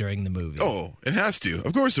happen during the movie. Oh, it has to.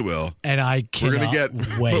 Of course it will. And I cannot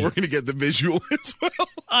wait. But we're going to get the visual as well.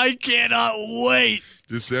 I cannot wait.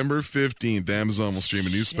 December 15th, Amazon will stream a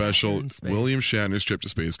new special, William Shatner's trip to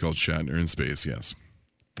space called Shatner in Space. Yes.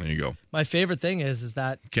 There you go. My favorite thing is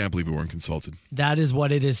that Can't believe we weren't consulted. that is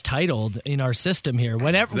what it is titled in our system here.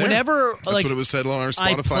 Whenever That's like what it was titled on our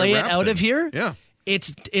Spotify I play it rap out thing. of here, Yeah.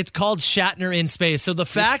 it's called Shatner in Space. So the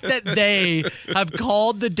fact that they have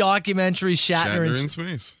called the documentary Shatner in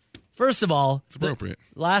Space. First of all, It's appropriate.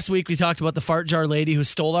 last week we talked about the fart jar lady who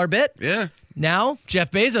stole our bit. Yeah. Now,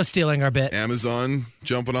 Jeff Bezos stealing our bit. Amazon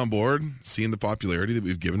jumping on board, seeing the popularity that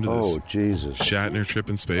we've given to this Jesus. Shatner trip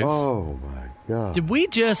in space. Oh, my God. Did we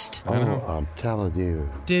just I'm telling you.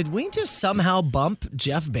 somehow bump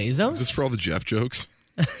Jeff Bezos? Is this for all the Jeff jokes?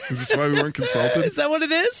 Is this why we weren't consulted? Is that what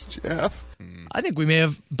it is? Jeff. I think we may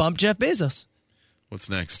have bumped Jeff Bezos. What's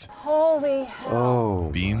next? Holy hell. Oh,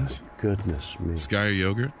 Beans? goodness me. Sky or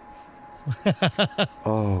yogurt?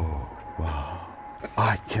 Oh, wow.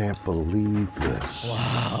 I can't believe this.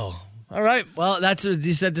 Wow. All right. Well, that's what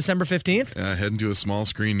you said, December 15th. Heading to a small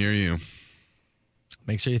screen near you.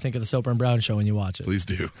 Make sure you think of the Soper and Brown show when you watch it. Please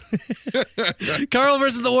do. Carl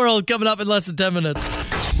versus the world coming up in less than 10 minutes.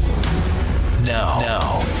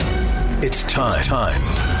 Now, it's time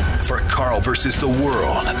for Carl versus the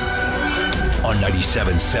world on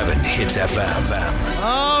 97.7 Hits FM.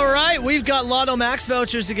 All right. We've got Lotto Max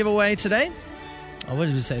vouchers to give away today. Oh, what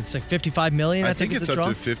did we say? It's like $55 million, I think it's is the up draw.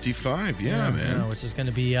 to 55. Yeah, man. Which is going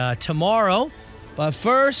to be tomorrow. But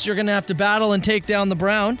first, you're going to have to battle and take down the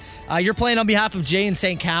Brown. You're playing on behalf of Jay and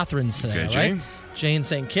St. Catharines today, Okay, right? Jay. Jay and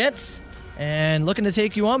St. Kitts. And looking to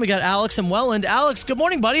take you on, we got Alex and Welland. Alex, good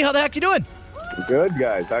morning, buddy. How the heck you doing? Good,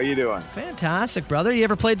 guys. How you doing? Fantastic, brother. You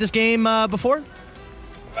ever played this game before?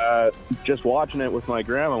 Just watching it with my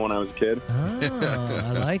grandma when I was a kid. Oh,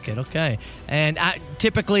 I like it. Okay. And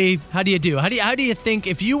typically, how do you do? How do you think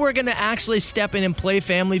if you were going to actually step in and play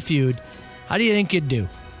Family Feud, how do you think you'd do?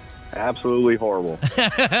 Absolutely horrible.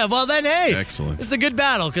 Well, then, hey. Excellent. It's a good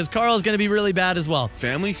battle because Carl's going to be really bad as well.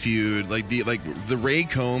 Family Feud, like the Ray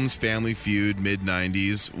Combs Family Feud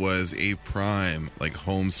mid-90s was a prime, like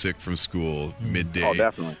homesick from school, midday. Oh,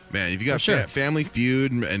 definitely. Man, if you got Family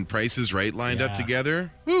Feud and Price is Right lined up together,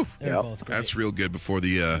 whew, that's real good before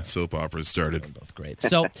the soap operas started. Both great.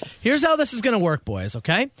 So here's how this is going to work, boys,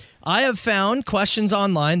 okay? I have found questions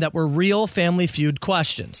online that were real Family Feud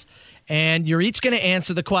questions. And you're each going to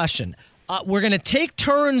answer the question. We're going to take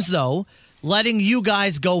turns, though, letting you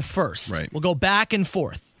guys go first. Right. We'll go back and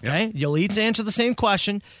forth. Okay? You'll each answer the same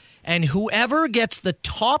question. And whoever gets the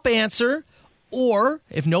top answer, or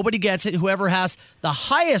if nobody gets it, whoever has the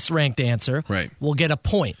highest ranked answer will get a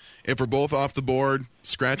point. If we're both off the board,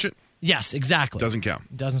 scratch it? Yes, exactly. Doesn't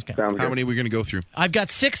count. Doesn't count. How many are we going to go through? I've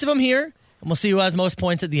got 6 of them here. And we'll see who has most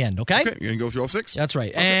points at the end, okay? Okay, you're going to go through all 6? That's right.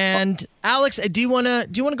 Okay. And Alex, do you want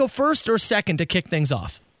to go first or second to kick things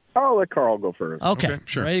off? I'll let Carl go first. Okay,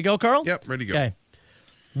 sure. Ready to go, Carl? Yep, ready to go. Okay.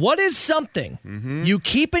 What is something you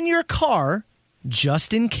keep in your car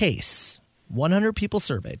just in case? 100 people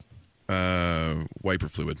surveyed. Wiper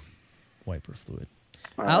fluid. Wiper fluid.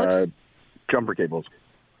 Alex? Jumper cables.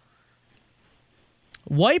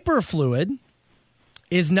 Wiper fluid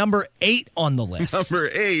is number 8 on the list. Number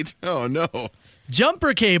 8? Oh, no.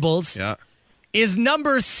 Jumper cables is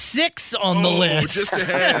number 6 on the list. Just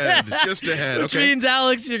ahead. Just ahead. Which Okay. means,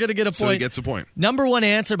 Alex, you're going to get a point. So he gets a point. Number 1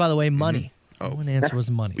 answer, by the way, money. Number 1 answer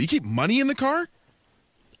was money. You keep money in the car?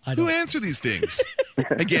 Who answer these things?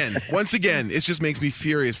 Once again, it just makes me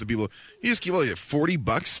furious that people, you just keep like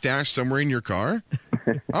 $40 stashed somewhere in your car?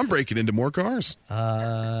 I'm breaking into more cars.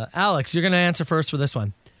 Alex, you're going to answer first for this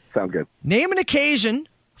one. Sounds good. Name an occasion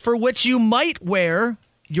for which you might wear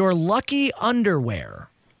your lucky underwear.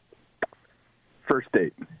 First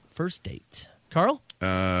date. First date. Carl?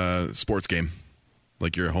 Sports game.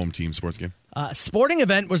 Like your home team sports game. Sporting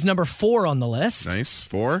event was number 4 on the list. Nice.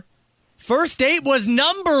 4. First date was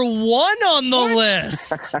number 1 on the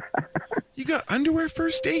list. You got underwear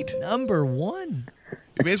first date? Number 1.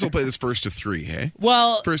 You may as well play this first to 3, hey?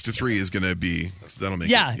 Well, first to 3 is going to be, that'll make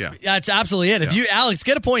yeah, it. Yeah, that's absolutely it. If you, Alex,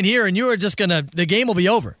 get a point here and you are just going to, the game will be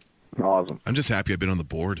over. Awesome. I'm just happy I've been on the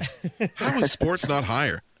board. How is sports not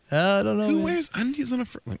higher? I don't know. Who wears undies on a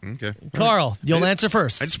first? Okay. Carl, you'll answer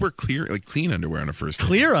first. I just wear clean underwear on a first date.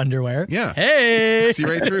 Clear underwear? Yeah. Hey! See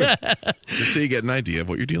right through. Just so you get an idea of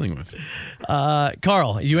what you're dealing with.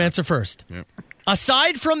 Carl, you answer first. Yep.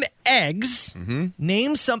 Aside from eggs,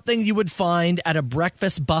 name something you would find at a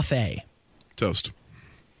breakfast buffet. Toast.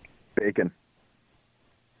 Bacon.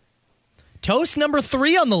 Toast number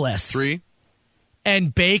 3 on the list. 3.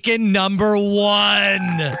 And bacon number 1. 3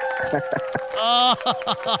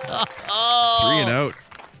 and out.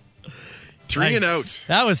 3 and out.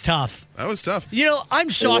 That was tough. That was tough. You know, I'm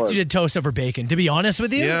shocked you did toast over bacon, to be honest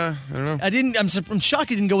with you. Yeah, I don't know. I'm shocked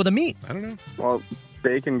you didn't go with the meat. I don't know. Well,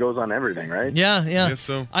 bacon goes on everything, right? Yeah. I guess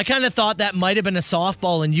so. I kind of thought that might have been a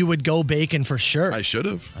softball and you would go bacon for sure. I should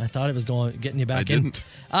have. I thought it was getting you back I in. didn't.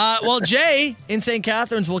 Well, Jay in St.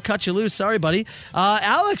 Catharines will cut you loose. Sorry, buddy.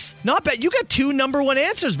 Alex, not bad. You got 2 number 1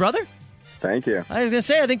 answers, brother. Thank you. I was going to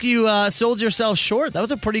say, I think you sold yourself short. That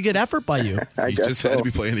was a pretty good effort by you. You just had to be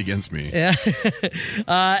playing against me. Yeah.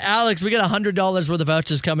 Alex, we got $100 worth of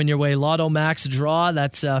vouchers coming your way. Lotto Max draw.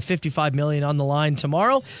 That's $55 million on the line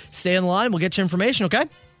tomorrow. Stay on the line. We'll get you information, okay?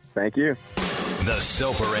 Thank you. The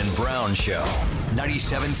Soper and Brown Show.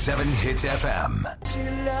 97.7 Hits FM.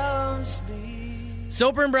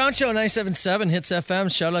 Soper and Brown Show, 97.7 Hits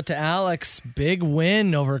FM. Shout out to Alex. Big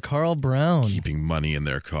win over Carl Brown. Keeping money in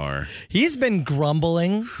their car. He's been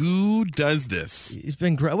grumbling. Who does this? He's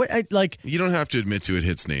been You don't have to admit to it,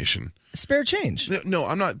 Hits Nation. Spare change. No,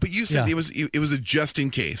 I'm not. But you said it was a just in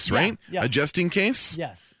case, right? Yeah. A just in case?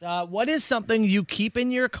 Yes. What is something you keep in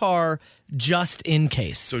your car just in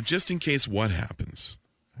case? So just in case what happens,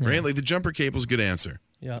 right? Like the jumper cable's a good answer.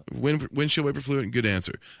 Yeah. Windshield wiper fluid, good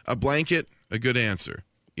answer. A blanket, a good answer.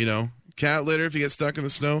 You know, cat litter if you get stuck in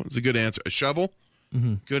the snow, it's a good answer. A shovel,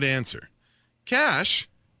 good answer. Cash.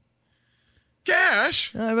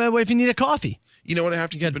 What if you need a coffee? You know what I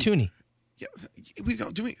have to get? A toonie. Yeah,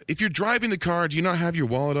 if you're driving the car, do you not have your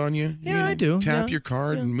wallet on you? Yeah, I do. Tap your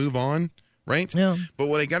card and move on, right? Yeah. But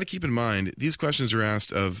what I got to keep in mind, these questions are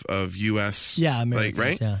asked of U.S.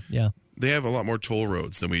 Americans, right? Yeah. They have a lot more toll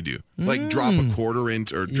roads than we do. Like drop a quarter in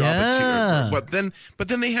or drop a 2. But then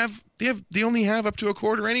they only have up to a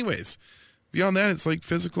quarter anyways. Beyond that, it's like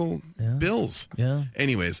physical bills. Yeah.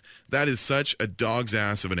 Anyways, that is such a dog's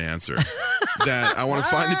ass of an answer that I want to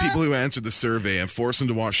find the people who answered the survey and force them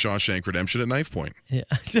to watch Shawshank Redemption at knife point. Yeah.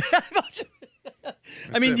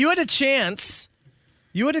 I mean, you had a chance.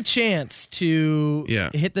 You had a chance to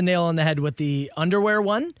hit the nail on the head with the underwear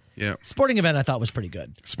one. Yeah. Sporting event I thought was pretty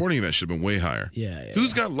good. Sporting event should have been way higher. Yeah.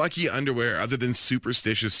 Who's got lucky underwear other than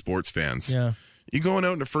superstitious sports fans? Yeah. You going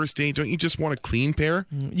out on a first date, don't you just want a clean pair?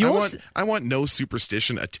 I want no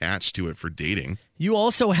superstition attached to it for dating. You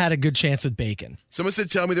also had a good chance with bacon. Someone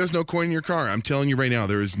said, tell me there's no coin in your car. I'm telling you right now,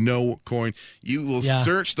 there is no coin. You will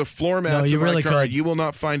search the floor mats of my car. You will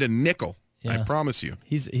not find a nickel. I promise you.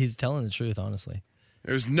 He's telling the truth, honestly.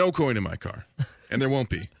 There's no coin in my car, and there won't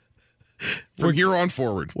be. From here on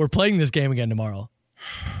forward. We're playing this game again tomorrow.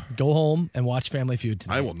 Go home and watch Family Feud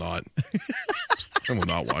tonight. I will not. I will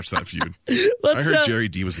not watch that feud. I heard Jerry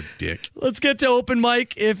D was a dick. Let's get to open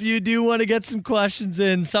mic. If you do want to get some questions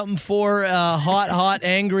in, something for hot,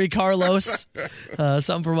 angry Carlos,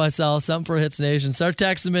 something for myself, something for Hits Nation. Start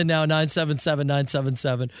texting them in now,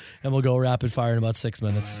 977-977, and we'll go rapid fire in about 6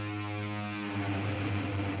 minutes.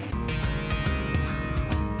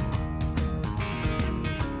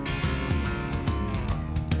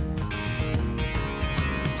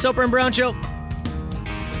 Soper and Brown Show.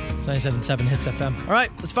 97.7 Hits FM. All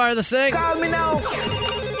right, let's fire this thing. Call me now.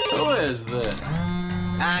 Who is this?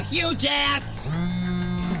 Huge ass.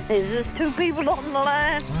 Is this 2 people on the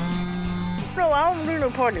line? No, I don't do no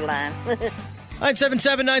party line.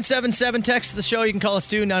 977-977. Text the show. You can call us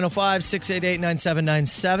too,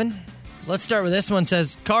 905-688-9797. Let's start with this one. It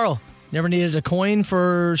says, Carl, never needed a coin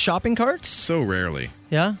for shopping carts? So rarely.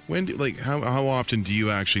 Yeah? When how often do you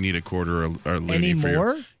actually need a quarter or loonie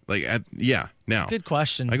anymore? Now. Good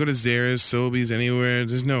question. I go to Zara's, Sobeys, anywhere.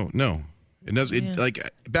 There's no. It does. It like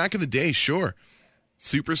back in the day, sure.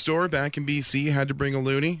 Superstore back in BC had to bring a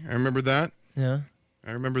loonie. I remember that. Yeah.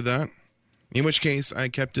 I remember that. In which case, I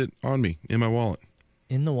kept it on me in my wallet.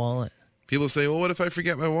 In the wallet. People say, "Well, what if I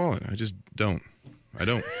forget my wallet?" I just don't. I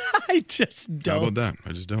don't. I just don't. How about that?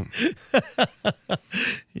 I just don't.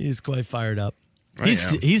 He's quite fired up. He's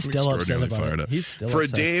still upset about fired it. up. He's still For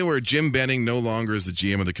upset. a day where Jim Benning no longer is the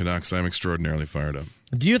GM of the Canucks, I'm extraordinarily fired up.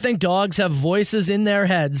 Do you think dogs have voices in their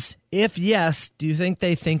heads? If yes, do you think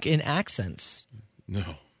they think in accents?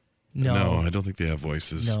 No, No, I don't think they have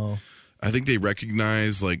voices. No. I think they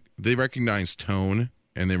recognize tone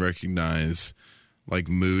and they recognize like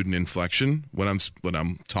mood and inflection when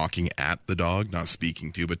I'm talking at the dog, not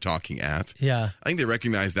speaking to, but talking at. Yeah. I think they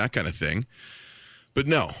recognize that kind of thing. But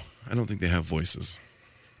no, I don't think they have voices.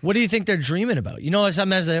 What do you think they're dreaming about? You know,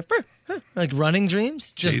 sometimes they have like running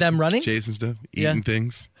dreams, just them running, chasing stuff, eating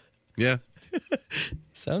things. Yeah.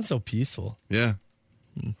 Sounds so peaceful. Yeah.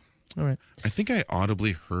 All right. I think I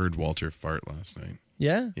audibly heard Walter fart last night.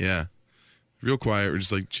 Yeah. Yeah. Real quiet. We're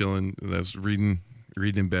just like chilling. I was reading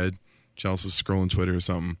in bed. Chelsea's scrolling Twitter or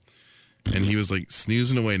something. And he was like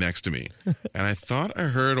snoozing away next to me. And I thought I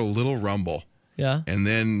heard a little rumble. Yeah. And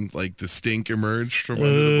then like the stink emerged from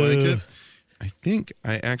under the blanket. I think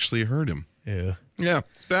I actually heard him. Yeah. Yeah.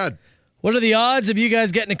 It's bad. What are the odds of you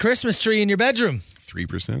guys getting a Christmas tree in your bedroom?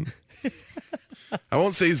 3%. I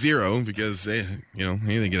won't say 0 because,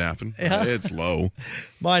 anything could happen. Yeah. It's low.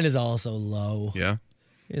 Mine is also low. Yeah.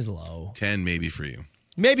 Is low. 10 maybe for you.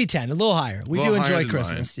 Maybe 10, a little higher. We do enjoy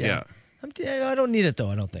Christmas. Mine. Yeah. I don't need it though,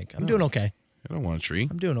 I don't think. I'm doing okay. I don't want a tree.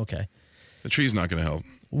 I'm doing okay. The tree's not going to help.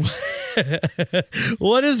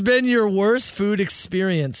 What has been your worst food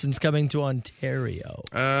experience since coming to Ontario?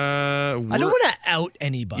 I don't want to out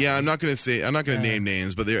anybody. Yeah, I'm not going to name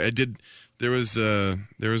names, but there was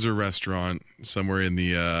a restaurant somewhere in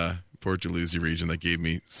the Port Dalhousie region that gave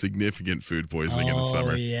me significant food poisoning in the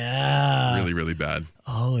summer. Oh, yeah. Really, really bad.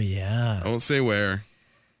 Oh, yeah. I won't say where.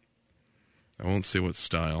 I won't say what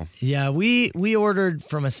style. Yeah, we ordered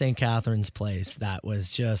from a St. Catherine's place that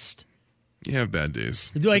was just... You have bad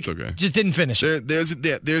days. Like, it's okay. Just didn't finish it. There's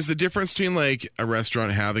the difference between like a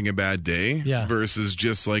restaurant having a bad day versus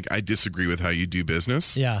just like I disagree with how you do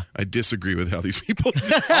business. Yeah. I disagree with how these people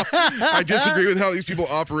I disagree with how these people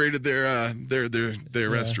operated their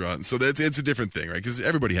restaurant. So it's a different thing, right? Because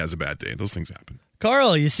everybody has a bad day. Those things happen.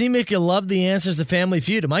 Carl, you seem like you love the answers to Family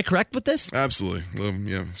Feud. Am I correct with this? Absolutely.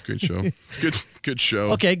 Yeah, it's a great show. It's good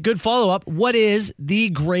show. Okay, good follow-up. What is the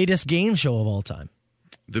greatest game show of all time?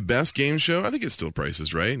 The best game show? I think it's still Price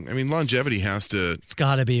is Right. I mean, longevity has to... It's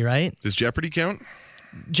got to be, right? Does Jeopardy count?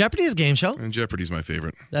 Jeopardy is a game show. And Jeopardy's my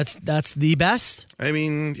favorite. That's the best? I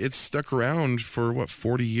mean, it's stuck around for,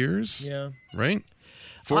 40 years? Yeah. Right?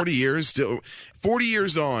 40 years still. 40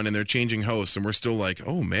 years on, and they're changing hosts, and we're still like,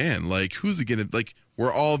 oh, man, like, who's it going to... Like,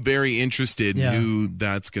 we're all very interested in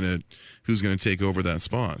who's going to take over that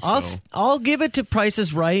spot. I'll give it to Price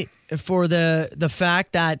is Right for the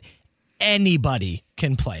fact that anybody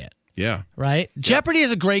can play it. Yeah. Right? Yeah. Jeopardy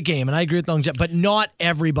is a great game, and I agree with longevity, but not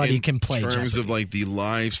everybody can play Jeopardy. In terms of like the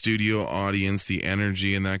live studio audience, the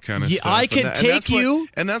energy and that kind of stuff. I can take you.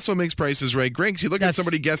 And that's what makes Price is Right great. Because you look at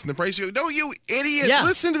somebody guessing the price, you go, no, you idiot. Yeah.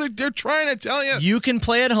 Listen to they're trying to tell you. You can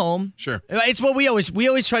play at home. Sure. It's what we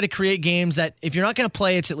always try to create games that if you're not going to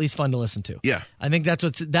play, it's at least fun to listen to. Yeah. I think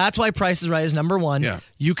that's why Price is Right is number one. Yeah.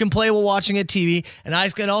 You can play while watching it TV, and I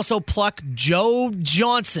can also pluck Joe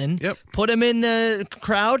Johnson, put him in the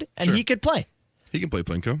crowd, and he could play. He can play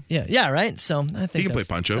Plinko. Yeah, right? So I think he can play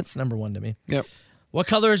Pancho. That's number one to me. Yep. What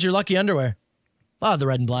color is your lucky underwear? Oh, the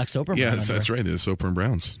red and black Soper. Yeah, that's right. It's Soper and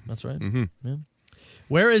Browns. That's right. Mm-hmm. Yeah.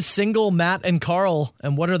 Where is single Matt and Carl,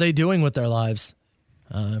 and what are they doing with their lives?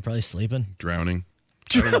 Probably sleeping. Drowning.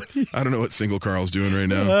 I don't know what single Carl's doing right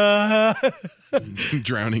now.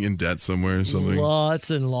 Drowning in debt somewhere or something.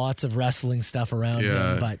 Lots and lots of wrestling stuff around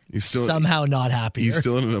him, but he's still, somehow not happy. He's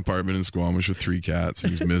still in an apartment in Squamish with 3 cats, and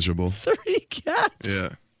he's miserable. 3 cats? Yeah.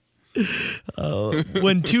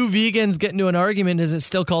 When 2 vegans get into an argument, is it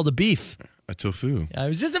still called a beef? A tofu. I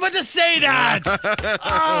was just about to say that.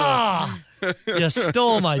 You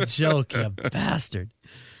stole my joke, you bastard.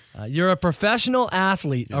 You're a professional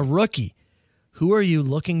athlete, a rookie. Who are you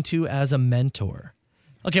looking to as a mentor?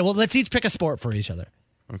 Okay, well, let's each pick a sport for each other.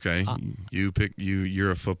 Okay, you pick. You're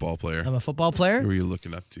a football player. I'm a football player. Who are you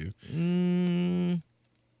looking up to?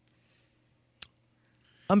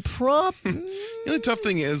 I'm The only tough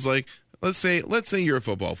thing is, like, let's say you're a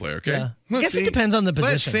football player. Okay, yeah. I guess it depends on the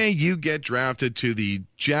position. Let's say you get drafted to the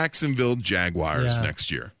Jacksonville Jaguars next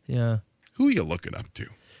year. Yeah. Who are you looking up to?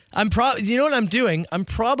 You know what I'm doing? I'm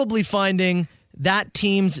probably finding that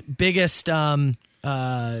team's biggest former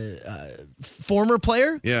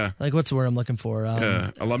player. Yeah. Like, what's the word I'm looking for?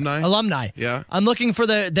 Alumni? Alumni. Yeah. I'm looking for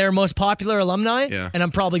their most popular alumni, and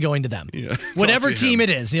I'm probably going to them. Yeah. Whatever team it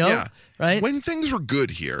is, you know? Yeah. Right? When things were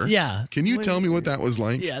good here. Yeah. Can you tell me what that was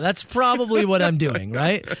like? Yeah, that's probably what I'm doing,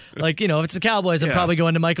 right? Like, if it's the Cowboys, I'm probably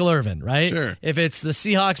going to Michael Irvin, right? Sure. If it's the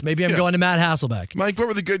Seahawks, maybe I'm going to Matt Hasselbeck. Mike, what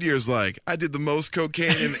were the good years like? I did the most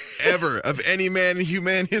cocaine ever of any man in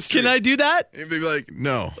human history. Can I do that? And they'd be like,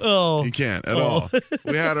 no. Oh. You can't at all.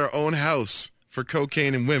 We had our own house for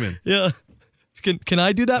cocaine and women. Yeah. Can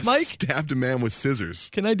I do that, Mike? Stabbed a man with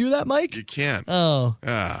scissors. Can I do that, Mike? You can't. Oh.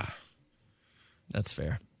 That's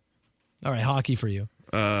fair. All right, hockey for you.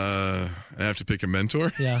 I have to pick a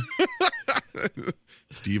mentor. Yeah.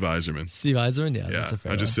 Steve Yzerman. Steve Yzerman, yeah. Yeah, That's a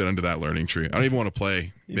fair I just sit under that learning tree. I don't even want to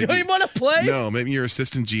play. You don't even want to play? No, maybe you're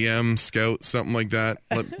assistant GM, scout, something like that.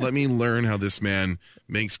 Let me learn how this man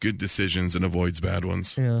makes good decisions and avoids bad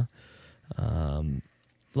ones. Yeah.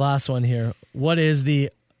 Last one here. What is the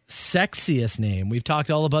sexiest name? We've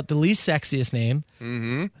talked all about the least sexiest name.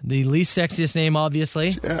 Mm-hmm. The least sexiest name,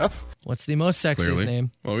 obviously. Jeff. What's the most sexiest Clearly.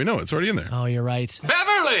 name? Well, we know it's already in there. Oh, you're right.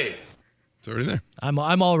 Beverly! It's already there. I'm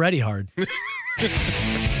already hard.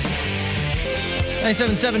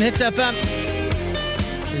 97.7 Hits FM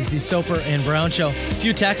is the Soper and Brown Show. A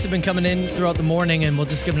few texts have been coming in throughout the morning, and we'll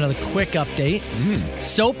just give another quick update.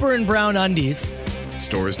 Soper and Brown undies.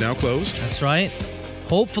 Store is now closed. That's right.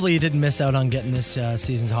 Hopefully you didn't miss out on getting this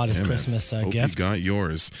season's hottest Yeah, man. Christmas Hope gift. you got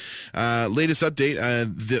yours. Latest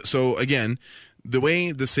update. So again, the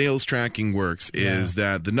way the sales tracking works is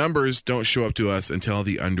that the numbers don't show up to us until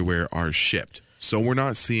the underwear are shipped. So we're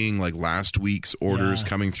not seeing like last week's orders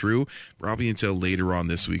coming through probably until later on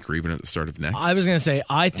this week or even at the start of next. I was going to say,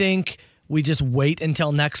 I think we just wait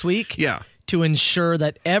until next week. Yeah. To ensure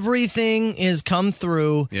that everything is come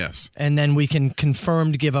through. Yes. And then we can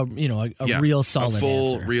confirm to give a real solid a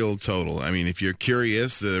full answer. real total. I mean, if you're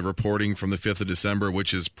curious, the reporting from the 5th of December,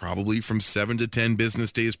 which is probably from 7 to 10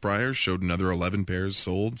 business days prior, showed another 11 pairs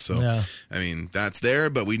sold. So, Yeah. I mean, that's there,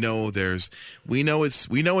 but we know it's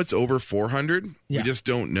over 400. Yeah. We just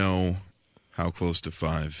don't know how close to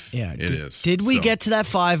 5 it is. Did we So, get to that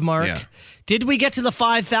 5 mark? Yeah. Did we get to the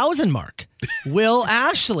 5,000 mark? Will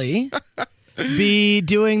Ashley be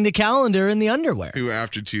doing the calendar in the underwear? who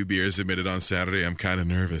after 2 beers admitted on Saturday, I'm kind of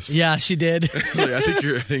nervous. Yeah, she did. It's like,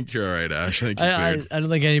 I think you're all right, Ash. I think you're I cleared. don't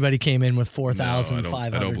think anybody came in with No,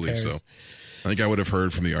 4,500 I don't believe pairs. so. I think I would have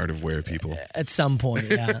heard from the Art of Wear people. At some point,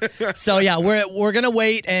 yeah. So yeah, we're gonna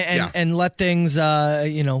wait and let things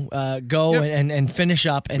go and finish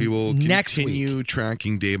up. And We will next continue week,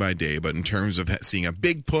 tracking day by day, but in terms of seeing a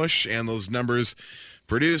big push and those numbers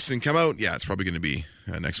produce and come out, it's probably going to be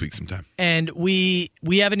next week sometime. and we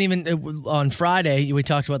haven't even on Friday we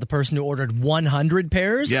talked about the person who ordered 100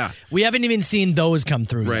 pairs. Yeah. we haven't even seen those come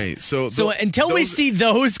through. Right. yet. So until we see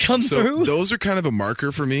those come through, those are kind of a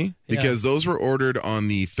marker for me because Yeah. those were ordered on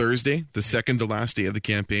the Thursday, the second to last day of the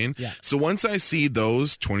campaign. Yeah. So once I see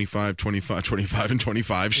those 25, 25, 25, and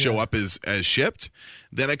 25 show up as shipped,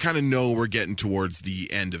 then I kind of know we're getting towards the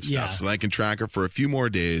end of stuff. Yeah. So I can track it for a few more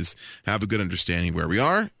days, have a good understanding where we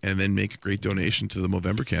are, and then make a great donation to the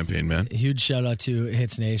Movember campaign, man. Huge shout out to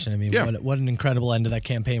Hits Nation. I mean, Yeah. what an incredible end to that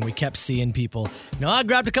campaign. We kept seeing people, I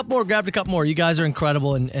grabbed a couple more. You guys are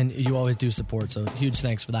incredible, and you always do support. So huge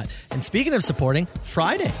thanks for that. And speaking of supporting,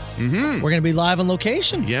 Friday, we're going to be live on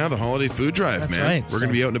location. Yeah, the holiday food drive, That's man. right. We're going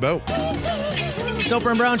to be out and about. Soper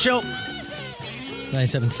and Brown Show,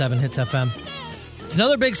 97.7 Hits FM. It's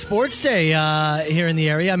another big sports day here in the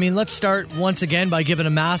area. I mean, let's start once again by giving a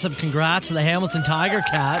massive congrats to the Hamilton Tiger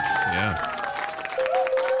Cats. Yeah.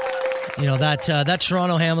 You know, that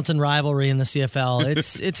Toronto-Hamilton rivalry in the CFL,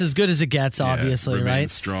 it's as good as it gets, obviously, remains right?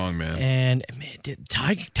 strong, man. And man,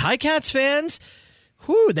 Ticats fans,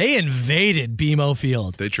 they invaded BMO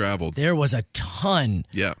Field. They traveled. There was a ton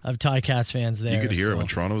of Ticats fans there. You could hear it so- when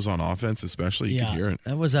Toronto was on offense, especially. You could hear it.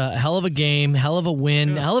 That was a hell of a game, hell of a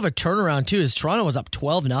win, hell of a turnaround too. As Toronto was up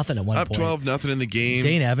 12-0 at one Up point. 12-0 in the game.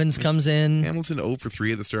 Dane Evans comes in. Hamilton 0 for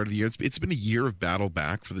 3 at the start of the year. It's been a year of battle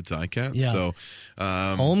back for the Ticats. Yeah. So,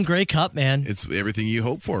 Home Grey Cup, man. It's everything you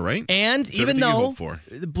hope for, right? And It's even everything you though hope for.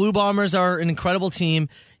 the Blue Bombers are an incredible team,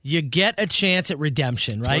 you get a chance at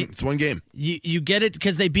redemption, right? It's one game. You get it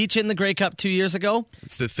because they beat you in the Grey Cup 2 years ago.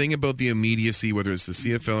 It's the thing about the immediacy, whether it's the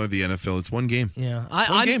CFL or the NFL. It's one game. Yeah,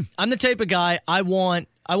 One game. I'm the type of guy I want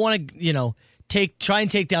to try and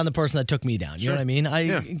take down the person that took me down. You know what I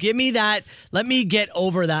mean? Give me that. Let me get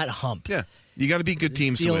over that hump. Yeah. You got to be good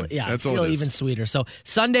teams to win. Yeah, That's feel all it is. even sweeter. So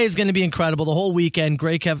Sunday is going to be incredible. The whole weekend,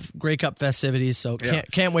 Grey Cup festivities. So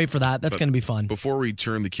can't wait for that. That's But going to be fun. Before we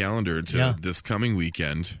turn the calendar to this coming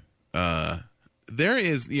weekend, there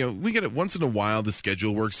is, we get it once in a while. The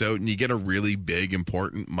schedule works out, and you get a really big,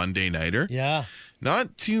 important Monday nighter. Yeah.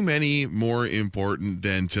 Not too many more important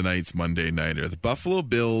than tonight's Monday nighter. The Buffalo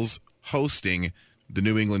Bills hosting the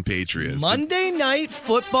New England Patriots. Monday Night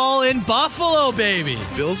Football in Buffalo, baby.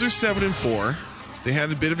 Bills are 7-4. They had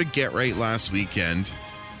a bit of a get right last weekend.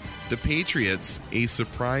 The Patriots, a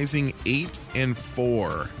surprising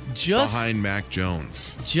 8-4 behind Mac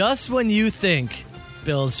Jones. Just when you think,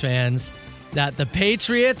 Bills fans, that the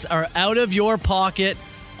Patriots are out of your pocket,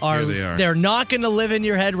 Here they are. they're not going to live in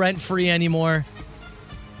your head rent free anymore.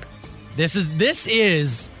 This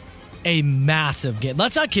is a massive game.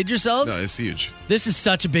 Let's not kid yourselves. No, it's huge. This is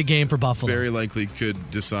such a big game for Buffalo. Very likely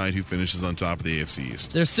could decide who finishes on top of the AFC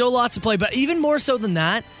East. There's still lots to play, but even more so than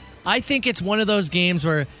that, I think it's one of those games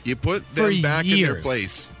where you put them back in their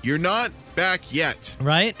place. You're not back yet.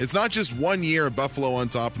 Right? It's not just 1 year of Buffalo on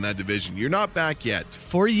top in that division. You're not back yet.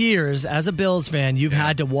 For years, as a Bills fan, you've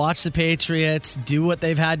had to watch the Patriots do what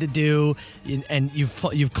they've had to do, and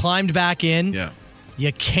you've climbed back in. Yeah.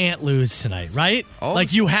 You can't lose tonight, right?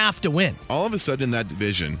 You have to win. All of a sudden in that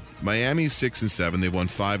division, Miami's 6-7. They've won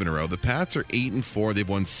 5 in a row. The Pats are 8-4. They've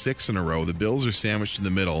won 6 in a row. The Bills are sandwiched in the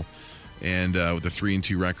middle, and with a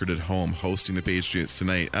 3-2 record at home, hosting the Patriots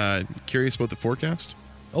tonight. Curious about the forecast?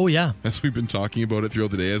 Oh, yeah. As we've been talking about it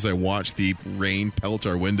throughout the day as I watch the rain pelt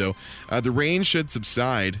our window. The rain should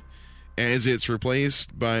subside as it's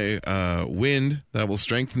replaced by wind that will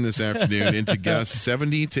strengthen this afternoon into gusts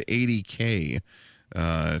 70 to 80 km.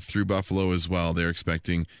 Through Buffalo as well. They're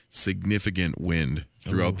expecting significant wind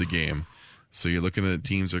throughout the game. So you're looking at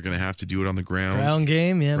teams that are going to have to do it on the ground. Ground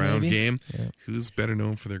game, yeah. Ground maybe. game. Yeah. Who's better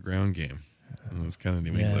known for their ground game? Well, it's kind of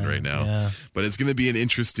New England right now. Yeah. But it's going to be an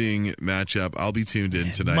interesting matchup. I'll be tuned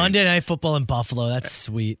in tonight. Monday Night Football in Buffalo. That's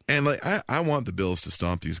sweet. And I want the Bills to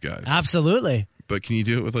stomp these guys. Absolutely. But can you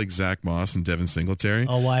do it with Zach Moss and Devin Singletary?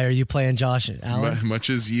 Oh, why are you playing Josh Allen? Much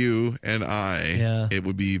as you and I, it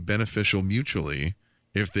would be beneficial mutually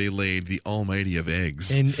if they laid the almighty of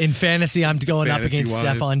eggs. In fantasy, I'm going up against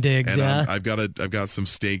Stephon Diggs. And I've got some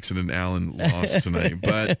stakes in an Allen loss tonight.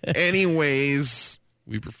 But anyways,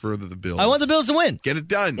 we prefer that the Bills. I want the Bills to win. Get it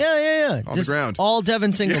done. Yeah. On the ground. All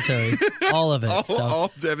Devin Singletary. All of it.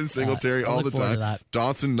 All Devin Singletary all the time.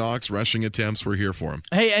 Dawson Knox rushing attempts. We're here for him.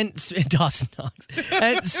 Hey, and Dawson Knox.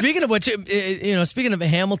 And speaking of which, speaking of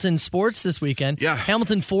Hamilton sports this weekend,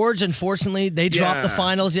 Hamilton Forge, unfortunately, they dropped the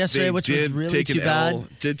finals yesterday, which was really too bad.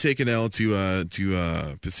 Did take an L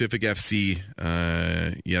to Pacific FC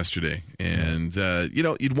yesterday. And,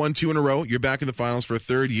 you'd won 2 in a row. You're back in the finals for a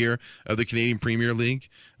third year of the Canadian Premier League.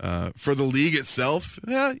 For the league itself,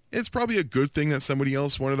 it's probably a good thing that somebody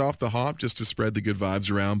else won it off the hop just to spread the good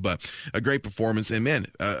vibes around. But a great performance, and man,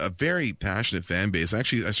 a very passionate fan base.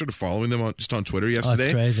 Actually, I started following them on Twitter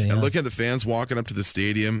yesterday. That's crazy, and looking at the fans walking up to the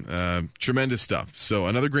stadium. Tremendous stuff. So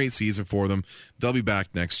another great season for them. They'll be back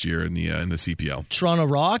next year in the CPL. Toronto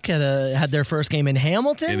Rock had their first game in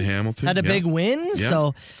Hamilton. Had a big win. Yeah.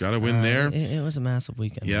 So got a win there. It was a massive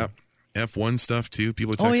weekend. Yep. F1 stuff too.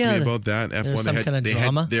 People texted me about that. F1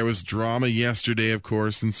 drama. There was drama yesterday, of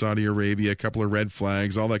course, in Saudi Arabia. A couple of red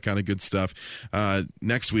flags, all that kind of good stuff.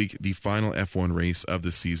 Next week, the final F1 race of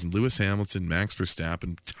the season. Lewis Hamilton, Max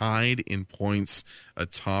Verstappen tied in points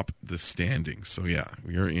atop the standings. So yeah,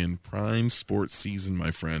 we are in prime sports season,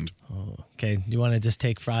 my friend. Oh, okay. You want to just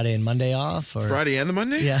take Friday and Monday off? Or? Friday and the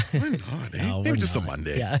Monday? Yeah. Why not? No, maybe just the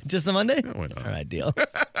Monday. Yeah, just the Monday? No, why not? All right, deal.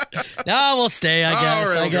 No, we'll stay, I guess.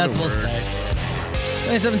 All right, I guess we'll stay.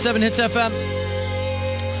 97.7 Hits FM.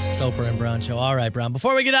 Soper and Brown Show. All right, Brown.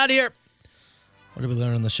 Before we get out of here, what did we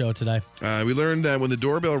learn on the show today? We learned that when the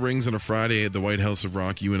doorbell rings on a Friday at the White House of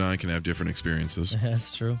Rock, you and I can have different experiences.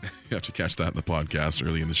 That's true. You have to catch that in the podcast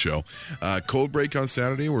early in the show. Cold Break on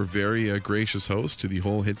Saturday. We're very gracious hosts to the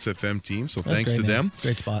whole Hits FM team, so thanks to them.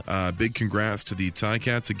 Great spot. Big congrats to the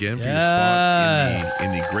Ticats again for your spot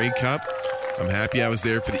in the Grey Cup. I'm happy I was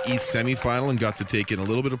there for the East semifinal and got to take in a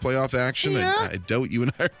little bit of playoff action. Yeah. I doubt you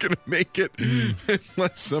and I are going to make it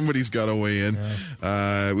unless somebody's got to weigh in.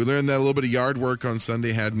 Yeah. We learned that a little bit of yard work on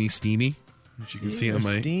Sunday had me steamy, which you can see on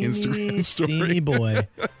my Instagram story. Steamy boy.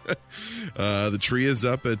 The tree is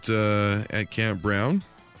up at Camp Brown.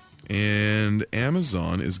 And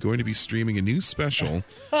Amazon is going to be streaming a new special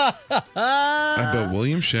about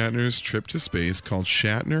William Shatner's trip to space called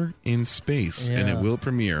Shatner in Space. And it will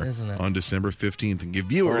premiere on December 15th and give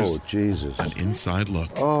viewers an inside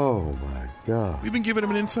look. Oh, my God. We've been giving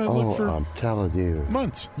them an inside look for I'm telling you.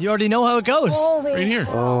 months. You already know how it goes. Right here.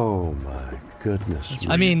 Oh, my goodness.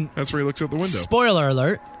 That's where he looks out the window. Spoiler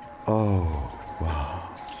alert. Oh, wow.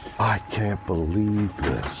 I can't believe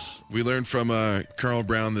this. We learned from Carl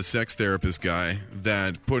Brown, the sex therapist guy,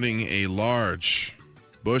 that putting a large,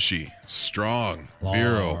 bushy, strong,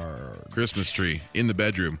 virile Christmas tree in the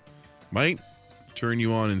bedroom might turn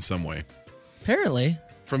you on in some way. Apparently.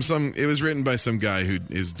 It was written by some guy who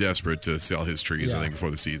is desperate to sell his trees, I think,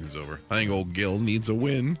 before the season's over. I think old Gil needs a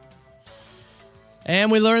win. And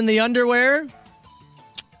we learned the underwear.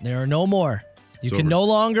 There are no more. You can no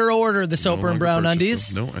longer order the Soper and Brown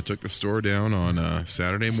undies. No, I took the store down on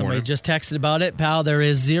Saturday morning. Somebody just texted about it. Pal, there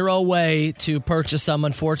is zero way to purchase some,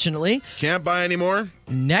 unfortunately. Can't buy anymore?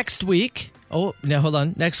 Next week. Oh, now hold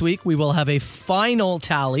on. Next week, we will have a final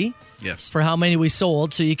tally Yes. For how many we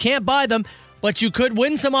sold. So you can't buy them, but you could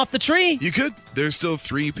win some off the tree. You could. There's still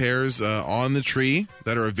 3 pairs on the tree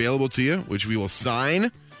that are available to you, which we will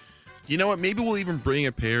sign. You know what? Maybe we'll even bring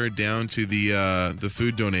a pair down to the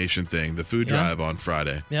food donation thing, the food drive on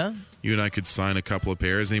Friday. Yeah. You and I could sign a couple of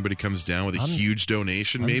pairs. Anybody comes down with a huge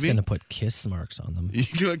donation, maybe? I'm just going to put kiss marks on them. You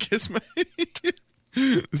do a kiss mark?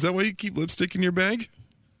 Is that why you keep lipstick in your bag?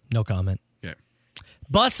 No comment. Yeah.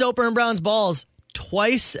 Bust Soper and Brown's balls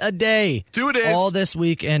twice a day. 2 days. All this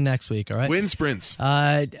week and next week, all right? Win sprints.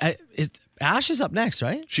 Ash is up next,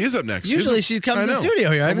 right? She is up next. Usually she comes to the studio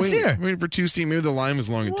here. I haven't seen her. Waiting for Too Steep. Maybe the line was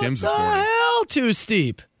long at Tim's this What the morning. hell, Too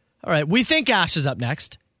Steep? All right, we think Ash is up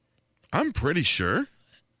next. I'm pretty sure.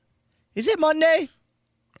 Is it Monday?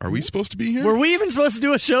 Are we supposed to be here? Were we even supposed to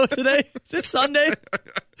do a show today? Is it Sunday?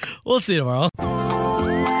 We'll see you tomorrow.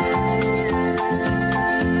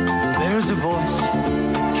 There's a voice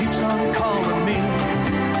keeps on calling me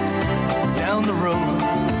down the road.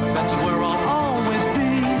 That's where I'll always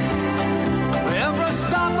be. Every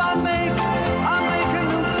stop I make a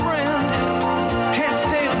new friend. Can't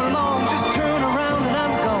stay for long, just turn around and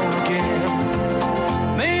I'm gone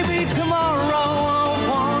again. Maybe tomorrow I'll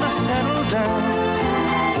wanna settle down.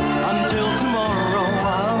 Until tomorrow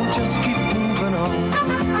I'll just keep moving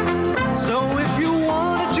on. So if you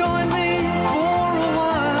wanna join me for a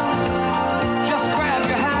while, just grab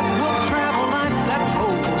your hat, we'll travel like that's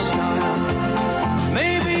hobo style.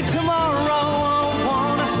 Maybe tomorrow I'll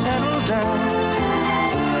wanna settle down.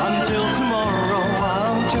 Until tomorrow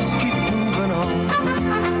I'll just keep moving on.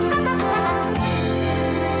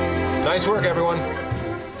 Nice work, everyone.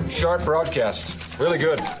 Sharp broadcast. Really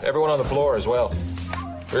good. Everyone on the floor as well.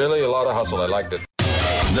 Really a lot of hustle. I liked it.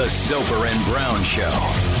 The Soper and Brown Show.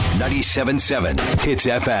 97.7 Hits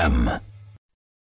FM.